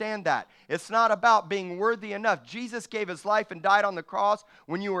 Understand that. It's not about being worthy enough. Jesus gave his life and died on the cross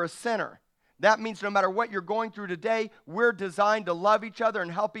when you were a sinner. That means no matter what you're going through today, we're designed to love each other and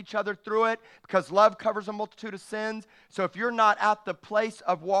help each other through it because love covers a multitude of sins. So if you're not at the place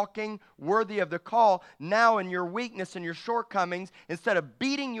of walking worthy of the call, now in your weakness and your shortcomings, instead of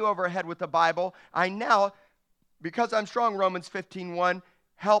beating you over the head with the Bible, I now, because I'm strong, Romans 15:1,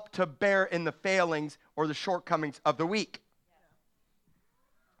 help to bear in the failings or the shortcomings of the weak.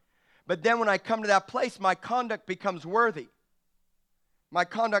 But then when I come to that place, my conduct becomes worthy. My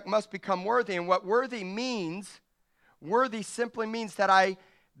conduct must become worthy. And what worthy simply means that I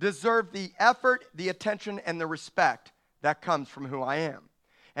deserve the effort, the attention, and the respect that comes from who I am.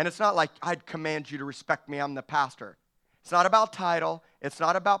 And it's not like I'd command you to respect me, I'm the pastor. It's not about title. It's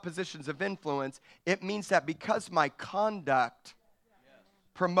not about positions of influence. It means that because my conduct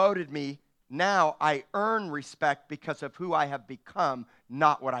promoted me, now I earn respect because of who I have become,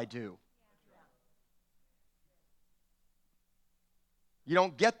 not what I do. You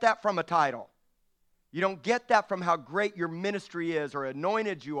don't get that from a title. You don't get that from how great your ministry is or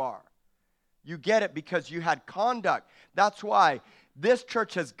anointed you are. You get it because you had conduct. That's why this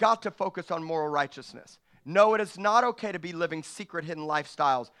church has got to focus on moral righteousness. No, it is not okay to be living secret hidden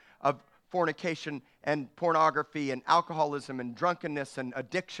lifestyles of fornication and pornography and alcoholism and drunkenness and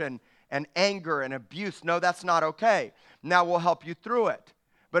addiction and anger and abuse. No, that's not okay. Now we'll help you through it.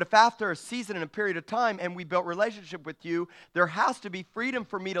 But if after a season and a period of time and we built relationship with you, there has to be freedom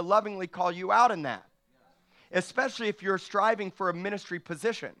for me to lovingly call you out in that. Especially if you're striving for a ministry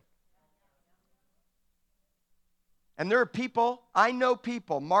position. And there are people I know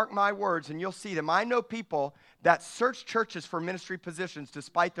people, mark my words, and you'll see them. I know people that search churches for ministry positions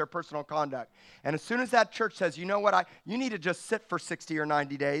despite their personal conduct. And as soon as that church says, you know what, you need to just sit for 60 or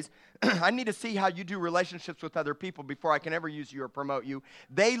 90 days. I need to see how you do relationships with other people before I can ever use you or promote you.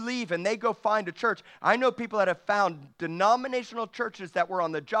 They leave and they go find a church. I know people that have found denominational churches that were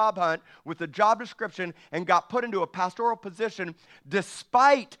on the job hunt with a job description and got put into a pastoral position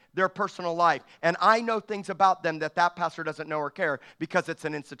despite their personal life. And I know things about them that pastor doesn't know or care because it's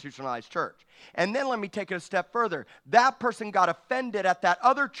an institutionalized church. And then let me take it a step further. That person got offended at that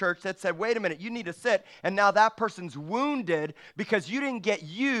other church that said, wait a minute, you need to sit. And now that person's wounded because you didn't get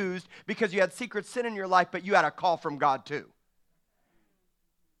used because you had secret sin in your life, but you had a call from God too.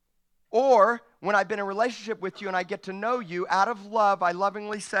 Or when I've been in a relationship with you and I get to know you, out of love, I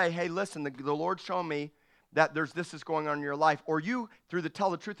lovingly say, hey, listen, the Lord's shown me that this is going on in your life. Or you, through the tell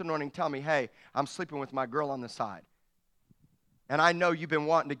the truth anointing, tell me, hey, I'm sleeping with my girl on the side. And I know you've been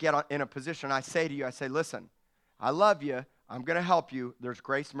wanting to get in a position. I say to you, I say, listen, I love you. I'm going to help you. There's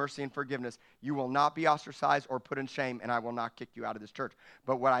grace, mercy, and forgiveness. You will not be ostracized or put in shame, and I will not kick you out of this church.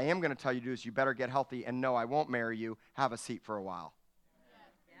 But what I am going to tell you to do is you better get healthy, and no, I won't marry you. Have a seat for a while.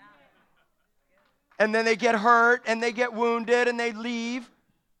 And then they get hurt, and they get wounded, and they leave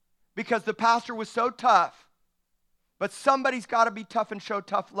because the pastor was so tough. But somebody's got to be tough and show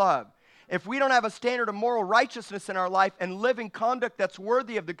tough love. If we don't have a standard of moral righteousness in our life and living conduct that's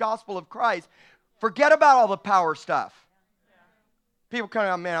worthy of the gospel of Christ, forget about all the power stuff. People come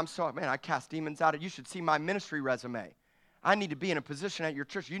out, man, I cast demons out. You should see my ministry resume. I need to be in a position at your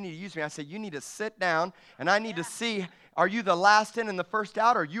church. You need to use me. I say, you need to sit down, and I need to see, are you the last in and the first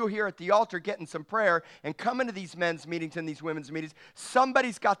out, or are you here at the altar getting some prayer and coming to these men's meetings and these women's meetings?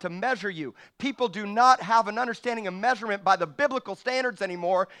 Somebody's got to measure you. People do not have an understanding of measurement by the biblical standards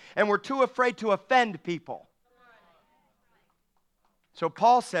anymore, and we're too afraid to offend people. So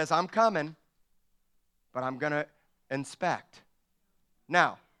Paul says, I'm coming, but I'm going to inspect.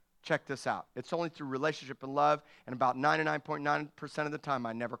 Now, check this out. It's only through relationship and love, and about 99.9% of the time,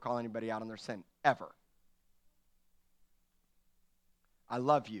 I never call anybody out on their sin, ever. I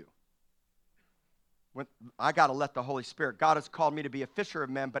love you. I got to let the Holy Spirit. God has called me to be a fisher of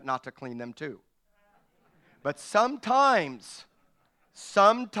men, but not to clean them too. But sometimes,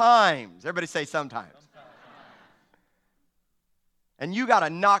 everybody say sometimes. And you got to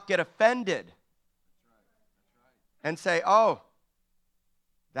not get offended and say, oh,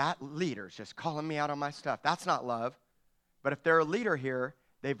 that leader's just calling me out on my stuff. That's not love. But if they're a leader here,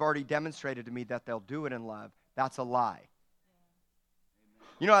 they've already demonstrated to me that they'll do it in love. That's a lie.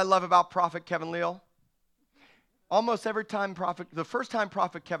 You know what I love about Prophet Kevin Leal? Almost every time the first time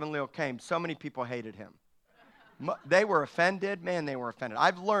Prophet Kevin Leal came, so many people hated him. They were offended. Man, they were offended.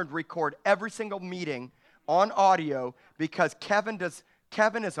 I've learned to record every single meeting on audio because Kevin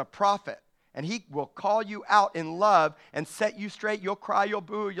is a prophet. And he will call you out in love and set you straight. You'll cry, you'll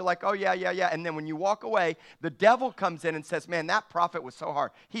boo. You're like, oh, yeah. And then when you walk away, the devil comes in and says, man, that prophet was so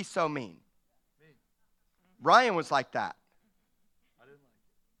hard. He's so mean. Ryan was like that. I didn't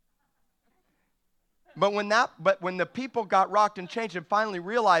like it. But when the people got rocked and changed and finally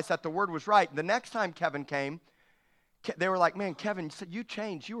realized that the word was right, the next time Kevin came, they were like, man, Kevin, you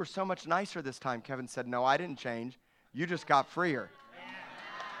changed. You were so much nicer this time. Kevin said, no, I didn't change. You just got freer.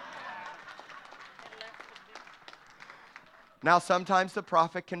 Now, sometimes the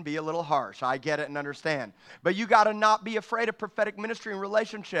prophet can be a little harsh. I get it and understand. But you got to not be afraid of prophetic ministry and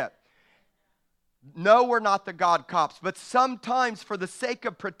relationship. No, we're not the God cops. But sometimes for the sake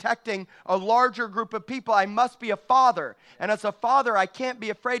of protecting a larger group of people, I must be a father. And as a father, I can't be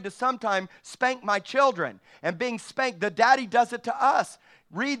afraid to sometimes spank my children. And being spanked, the daddy does it to us.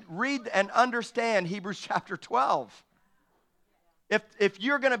 Read and understand Hebrews chapter 12. If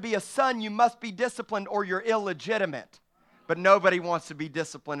you're going to be a son, you must be disciplined or you're illegitimate. But nobody wants to be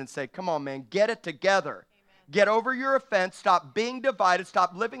disciplined and say, come on, man, get it together. Amen. Get over your offense. Stop being divided.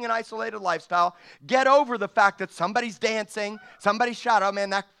 Stop living an isolated lifestyle. Get over the fact that somebody's dancing. Somebody shout, oh, man,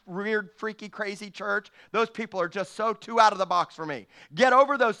 that weird, freaky, crazy church. Those people are just so too out of the box for me. Get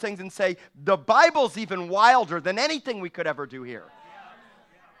over those things and say, the Bible's even wilder than anything we could ever do here.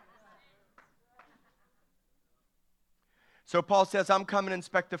 So Paul says, I'm coming to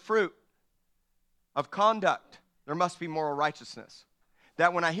inspect the fruit of conduct. There must be moral righteousness.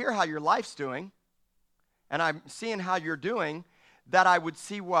 That when I hear how your life's doing, and I'm seeing how you're doing, that I would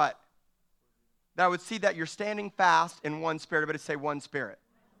see what? That I would see that you're standing fast in one spirit. Everybody say one spirit.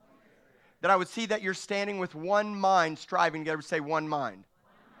 That I would see that you're standing with one mind, striving together. Say one mind.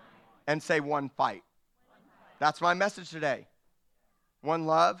 And say one fight. That's my message today. One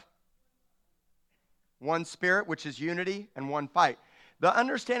love. one spirit, which is unity, and one fight. The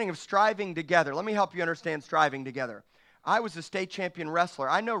understanding of striving together. Let me help you understand striving together. I was a state champion wrestler.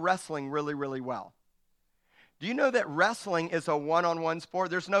 I know wrestling really, really well. Do you know that wrestling is a one-on-one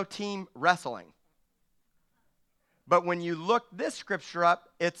sport? There's no team wrestling. But when you look this scripture up,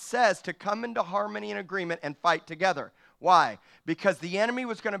 it says to come into harmony and agreement and fight together. Why? Because the enemy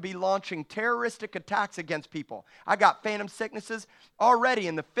was going to be launching terroristic attacks against people. I got phantom sicknesses already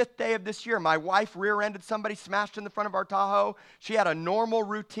in the 5th day of this year. My wife rear-ended somebody, smashed in the front of our Tahoe. She had a normal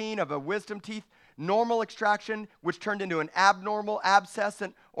routine of a wisdom teeth, normal extraction, which turned into an abnormal abscess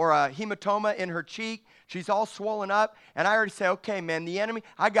or a hematoma in her cheek. She's all swollen up. And I already say, okay, man, the enemy,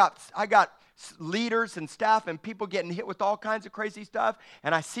 I got leaders and staff and people getting hit with all kinds of crazy stuff.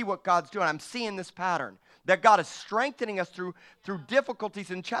 And I see what God's doing. I'm seeing this pattern. That God is strengthening us through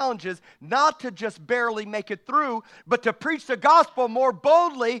difficulties and challenges, not to just barely make it through, but to preach the gospel more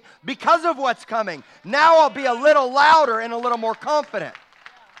boldly because of what's coming. Now I'll be a little louder and a little more confident.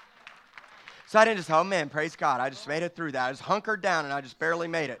 So I didn't just, oh man, praise God, I just made it through that. I just hunkered down and I just barely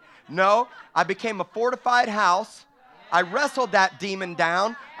made it. No, I became a fortified house. I wrestled that demon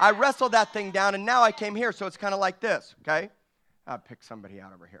down. I wrestled that thing down, and now I came here. So it's kind of like this, okay? I'll pick somebody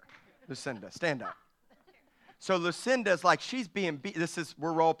out over here. Lucinda, stand up. So Lucinda's like, she's being beat.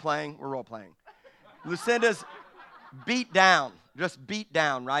 We're role playing. Lucinda's beat down, just beat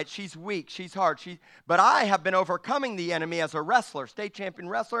down, right? She's weak. She's hard. But I have been overcoming the enemy as a wrestler, state champion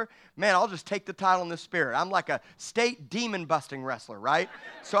wrestler. Man, I'll just take the title in the spirit. I'm like a state demon-busting wrestler, right?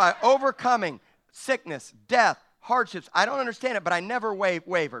 So I overcoming sickness, death, hardships. I don't understand it, but I never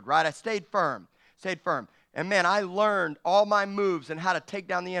wavered, right? I stayed firm. And man, I learned all my moves and how to take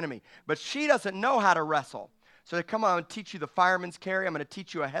down the enemy. But she doesn't know how to wrestle. So they come on and teach you the fireman's carry. I'm going to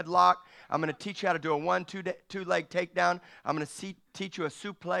teach you a headlock. I'm going to teach you how to do a 1-2-leg takedown. I'm going to teach you a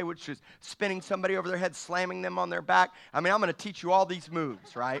suplex, which is spinning somebody over their head, slamming them on their back. I'm going to teach you all these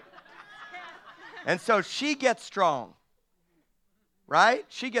moves, right? And so she gets strong, right?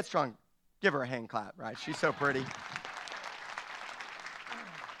 She gets strong. Give her a hand clap, right? She's so pretty.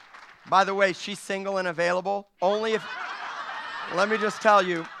 By the way, she's single and available. Only if, let me just tell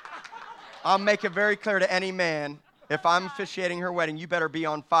you, I'll make it very clear to any man, if I'm officiating her wedding, you better be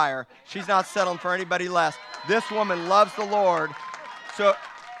on fire. She's not settling for anybody less. This woman loves the Lord, so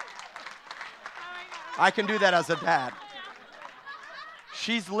I can do that as a dad.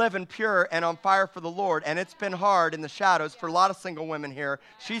 She's living pure and on fire for the Lord, and it's been hard in the shadows for a lot of single women here.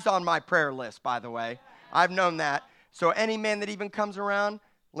 She's on my prayer list, by the way. I've known that. So any man that even comes around,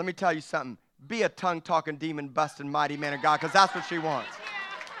 let me tell you something. Be a tongue-talking, demon-busting, mighty man of God, because that's what she wants.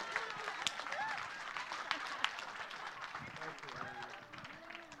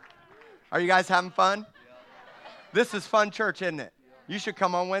 Are you guys having fun? This is fun church, isn't it? You should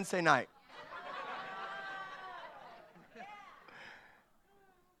come on Wednesday night.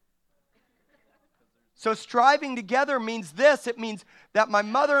 So striving together means this. It means that my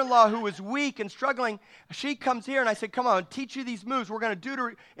mother-in-law, who is weak and struggling, she comes here and I said, come on, I'll teach you these moves. We're going to do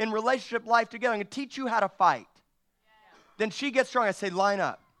it in relationship life together. I'm going to teach you how to fight. Then she gets strong. I say, line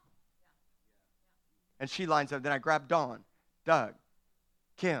up. And she lines up. Then I grab Dawn, Doug,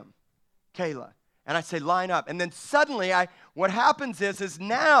 Kim, Kayla. And I say, line up. And then suddenly, what happens is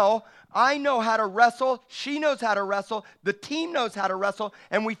now I know how to wrestle. She knows how to wrestle. The team knows how to wrestle.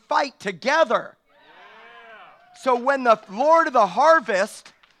 And we fight together. So when the Lord of the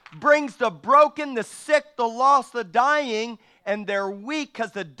harvest brings the broken, the sick, the lost, the dying, and they're weak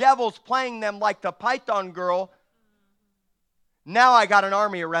because the devil's playing them like the Python girl, now I got an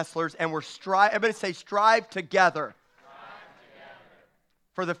army of wrestlers, and everybody say, strive together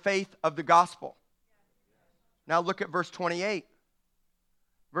for the faith of the gospel. Now look at verse 28.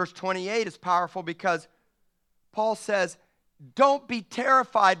 Verse 28 is powerful because Paul says, don't be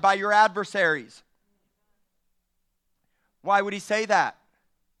terrified by your adversaries. Why would he say that?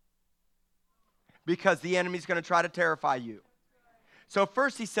 Because the enemy's going to try to terrify you. So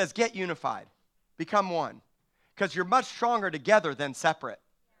first he says, get unified. Become one. Because you're much stronger together than separate.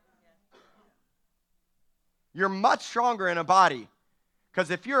 You're much stronger in a body.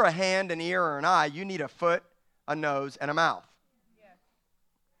 Because if you're a hand, an ear, or an eye, you need a foot, a nose, and a mouth.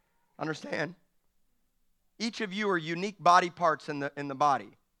 Understand? Each of you are unique body parts in the body.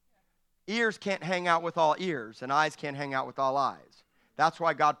 Ears can't hang out with all ears, and eyes can't hang out with all eyes. That's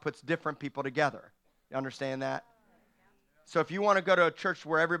why God puts different people together. You understand that? So if you want to go to a church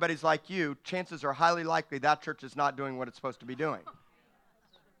where everybody's like you, chances are highly likely that church is not doing what it's supposed to be doing.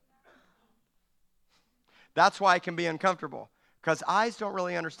 That's why it can be uncomfortable, because eyes don't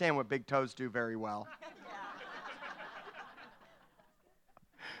really understand what big toes do very well.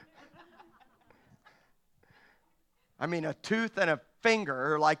 I mean, a tooth and a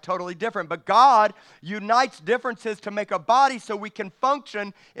finger are like totally different. But God unites differences to make a body so we can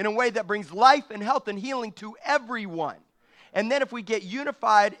function in a way that brings life and health and healing to everyone. And then if we get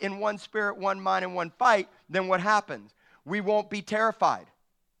unified in one spirit, one mind, and one fight, then what happens? We won't be terrified.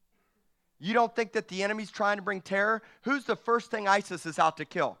 You don't think that the enemy's trying to bring terror? Who's the first thing ISIS is out to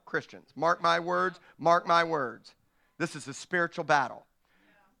kill? Christians. Mark my words, mark my words. This is a spiritual battle.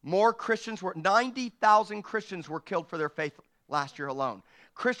 More Christians 90,000 Christians were killed for their faith last year alone.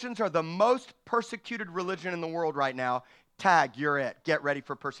 Christians are the most persecuted religion in the world right now. Tag, you're it. Get ready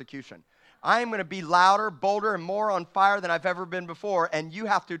for persecution. I am going to be louder, bolder, and more on fire than I've ever been before, and you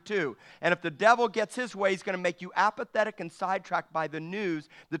have to too. And if the devil gets his way, he's going to make you apathetic and sidetracked by the news,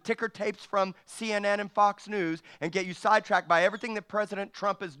 the ticker tapes from CNN and Fox News, and get you sidetracked by everything that President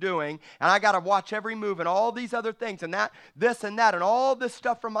Trump is doing. And I got to watch every move and all these other things and that, this and that, and all this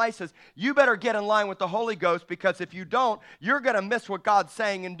stuff from ISIS. You better get in line with the Holy Ghost, because if you don't, you're going to miss what God's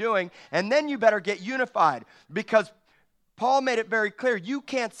saying and doing. And then you better get unified, because Paul made it very clear. You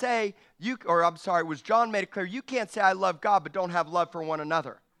can't say, John made it clear, you can't say I love God but don't have love for one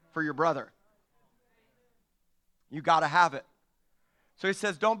another, for your brother. You got to have it. So he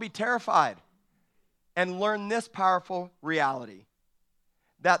says, don't be terrified, and learn this powerful reality,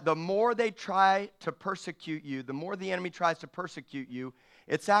 that the more they try to persecute you, the more the enemy tries to persecute you,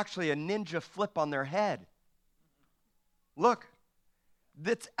 it's actually a ninja flip on their head. Look,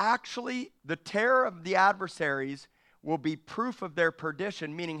 that's actually the terror of the adversaries will be proof of their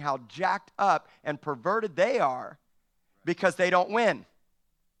perdition, meaning how jacked up and perverted they are because they don't win.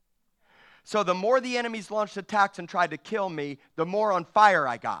 So the more the enemies launched attacks and tried to kill me, the more on fire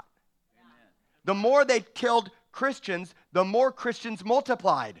I got. Amen. The more they killed Christians, the more Christians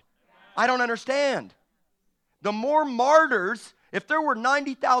multiplied. I don't understand. The more martyrs, if there were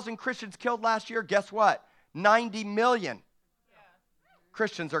 90,000 Christians killed last year, guess what? 90 million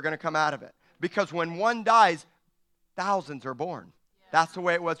Christians are going to come out of it. Because when one dies, thousands are born. That's the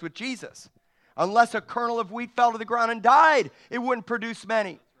way it was with Jesus. Unless a kernel of wheat fell to the ground and died, it wouldn't produce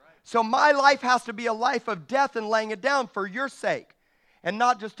many. So my life has to be a life of death and laying it down for your sake. And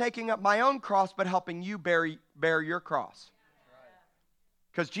not just taking up my own cross, but helping you bear your cross.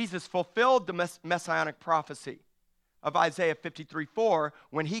 Because Jesus fulfilled the messianic prophecy of Isaiah 53:4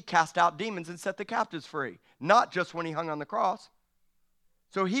 when he cast out demons and set the captives free. Not just when he hung on the cross.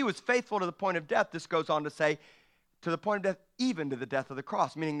 So he was faithful to the point of death. This goes on to say, to the point of death, even to the death of the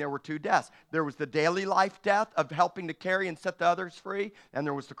cross, meaning there were two deaths. There was the daily life death of helping to carry and set the others free, and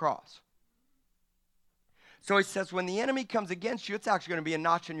there was the cross. So he says, when the enemy comes against you, it's actually going to be a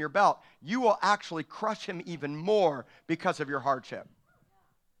notch in your belt. You will actually crush him even more because of your hardship.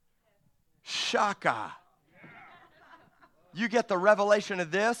 Shaka. You get the revelation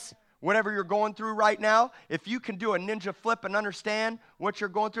of this, whatever you're going through right now, if you can do a ninja flip and understand what you're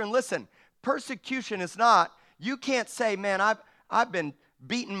going through. And listen, persecution is not, you can't say, man, I've been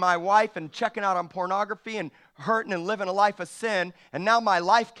beating my wife and checking out on pornography and hurting and living a life of sin, and now my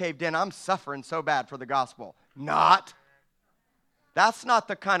life caved in. I'm suffering so bad for the gospel. Not. That's not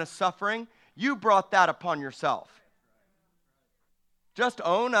the kind of suffering. You brought that upon yourself. Just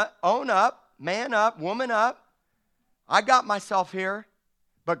own up, man up, woman up. I got myself here,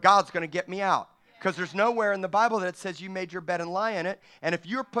 but God's going to get me out. Because there's nowhere in the Bible that it says you made your bed and lie in it. And if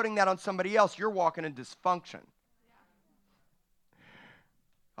you're putting that on somebody else, you're walking in dysfunction.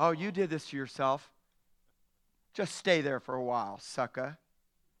 Oh, you did this to yourself. Just stay there for a while, sucker.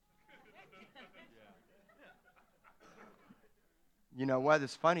 You know what?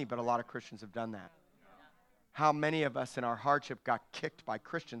 It's funny, but a lot of Christians have done that. How many of us in our hardship got kicked by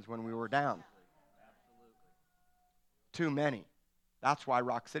Christians when we were down? Too many. That's why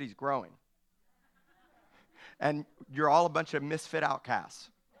Rock City's growing. And you're all a bunch of misfit outcasts.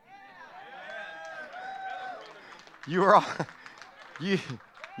 You're all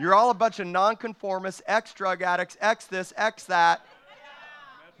a bunch of nonconformists, ex-drug addicts, ex-this, ex-that.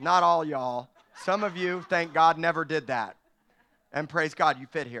 Not all y'all. Some of you, thank God, never did that. And praise God, you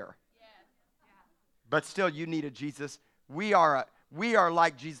fit here. But still, you need a Jesus. We are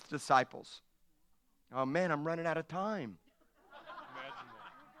like Jesus' disciples. Oh, man, I'm running out of time.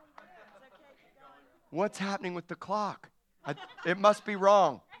 What's happening with the clock? It must be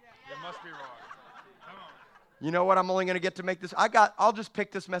wrong. It must be wrong. Come on. You know what? I'm only going to get to make this. I'll just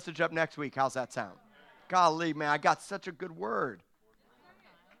pick this message up next week. How's that sound? Golly, man, I got such a good word.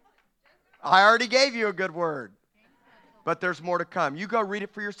 I already gave you a good word. But there's more to come. You go read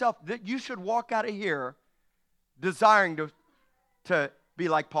it for yourself. You should walk out of here desiring to be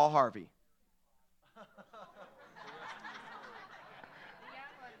like Paul Harvey.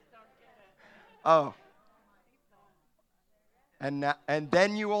 Oh. And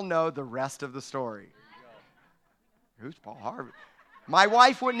then you will know the rest of the story. Who's Paul Harvey? My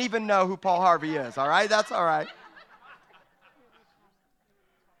wife wouldn't even know who Paul Harvey is, all right? That's all right.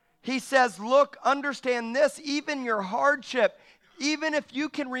 He says, look, understand this, even your hardship, even if you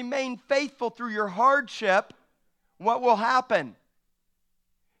can remain faithful through your hardship, what will happen?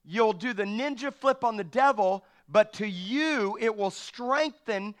 You'll do the ninja flip on the devil, but to you, it will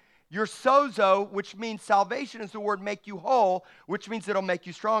strengthen your sozo, which means salvation is the word make you whole, which means it'll make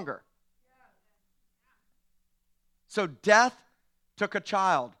you stronger. So death took a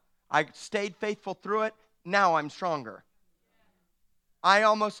child. I stayed faithful through it. Now I'm stronger. I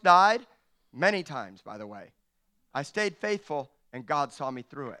almost died many times, by the way. I stayed faithful, and God saw me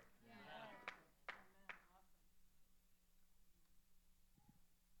through it.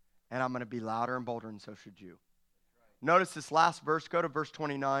 And I'm going to be louder and bolder, and so should you. Notice this last verse. Go to verse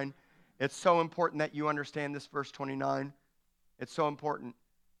 29. It's so important that you understand this verse 29. It's so important.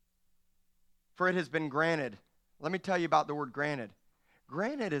 For it has been granted. Let me tell you about the word granted.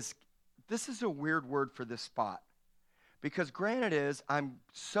 Granted this is a weird word for this spot. Because granted is, I'm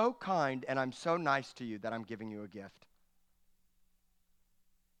so kind and I'm so nice to you that I'm giving you a gift.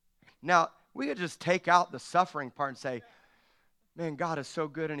 Now, we could just take out the suffering part and say, man, God is so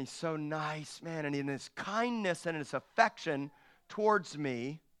good and he's so nice, man. And in his kindness and his affection towards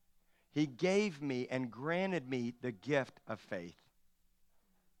me, he gave me and granted me the gift of faith.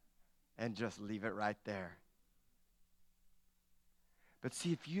 And just leave it right there. But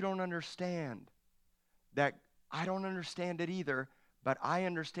see, if you don't understand that, I don't understand it either, but I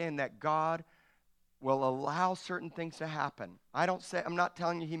understand that God will allow certain things to happen. I'm not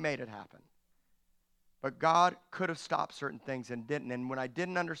telling you he made it happen. But God could have stopped certain things and didn't. And when I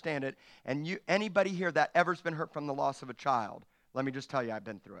didn't understand it, and anybody here that ever's been hurt from the loss of a child, let me just tell you, I've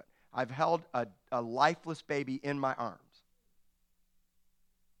been through it. I've held a lifeless baby in my arms.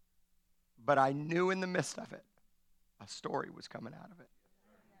 But I knew in the midst of it, a story was coming out of it.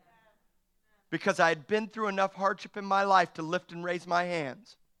 Because I had been through enough hardship in my life to lift and raise my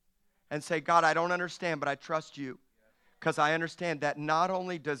hands and say, God, I don't understand, but I trust you. Because I understand that not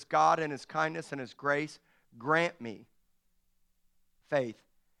only does God in his kindness and his grace grant me faith,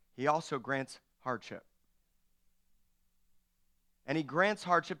 he also grants hardship. And he grants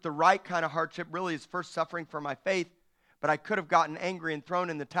hardship. The right kind of hardship really is first suffering for my faith, but I could have gotten angry and thrown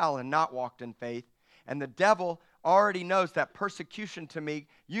in the towel and not walked in faith. And the devil already knows that persecution to me,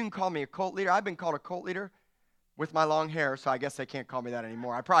 you can call me a cult leader. I've been called a cult leader with my long hair, so I guess they can't call me that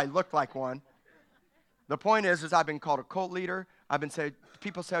anymore. I probably looked like one. The point is I've been called a cult leader.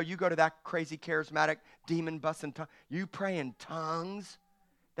 People say, oh, you go to that crazy charismatic demon busting tongue. You pray in tongues?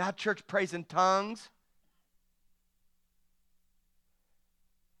 That church prays in tongues?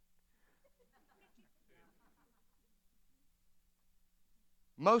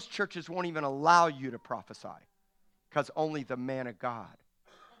 Most churches won't even allow you to prophesy because only the man of God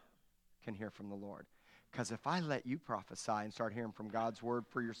can hear from the Lord. Because if I let you prophesy and start hearing from God's word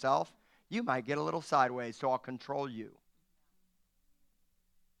for yourself, you might get a little sideways, so I'll control you.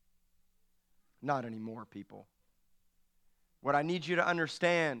 Not anymore, people. What I need you to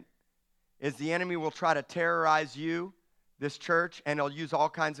understand is the enemy will try to terrorize you, this church, and he'll use all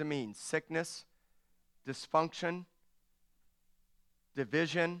kinds of means. Sickness, dysfunction,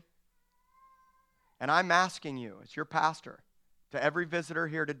 division. And I'm asking you, as your pastor, to every visitor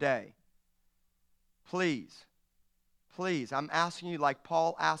here today, please, I'm asking you like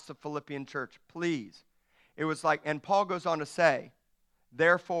Paul asked the Philippian church, please. It was like, and Paul goes on to say,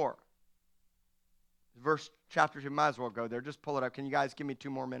 therefore, chapter 2, might as well go there. Just pull it up. Can you guys give me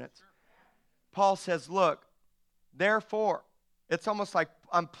 2 more minutes? Paul says, look, therefore, it's almost like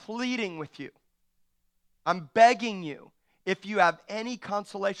I'm pleading with you. I'm begging you. If you have any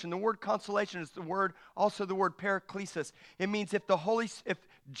consolation, the word consolation is also the word paraklesis. It means if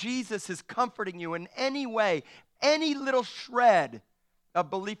Jesus is comforting you in any way, any little shred of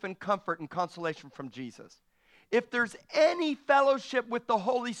belief and comfort and consolation from Jesus. If there's any fellowship with the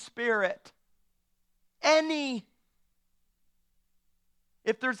Holy Spirit, if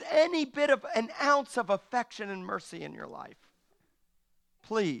there's any bit of an ounce of affection and mercy in your life,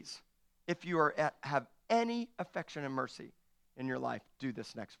 please, if you have any affection and mercy in your life, do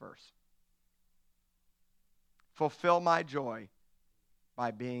this next verse. Fulfill my joy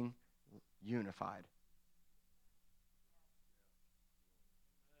by being unified.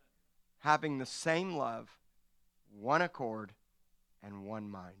 Having the same love, one accord, and one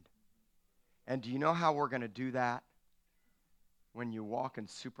mind. And do you know how we're going to do that? When you walk in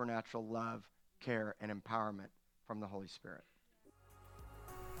supernatural love, care, and empowerment from the Holy Spirit.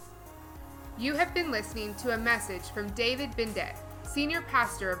 You have been listening to a message from David Bindet, Senior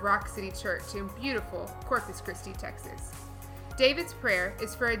Pastor of Rock City Church in beautiful Corpus Christi, Texas. David's prayer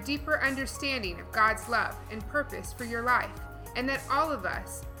is for a deeper understanding of God's love and purpose for your life, and that all of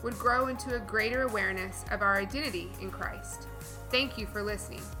us would grow into a greater awareness of our identity in Christ. Thank you for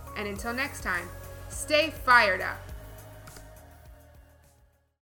listening, and until next time, stay fired up.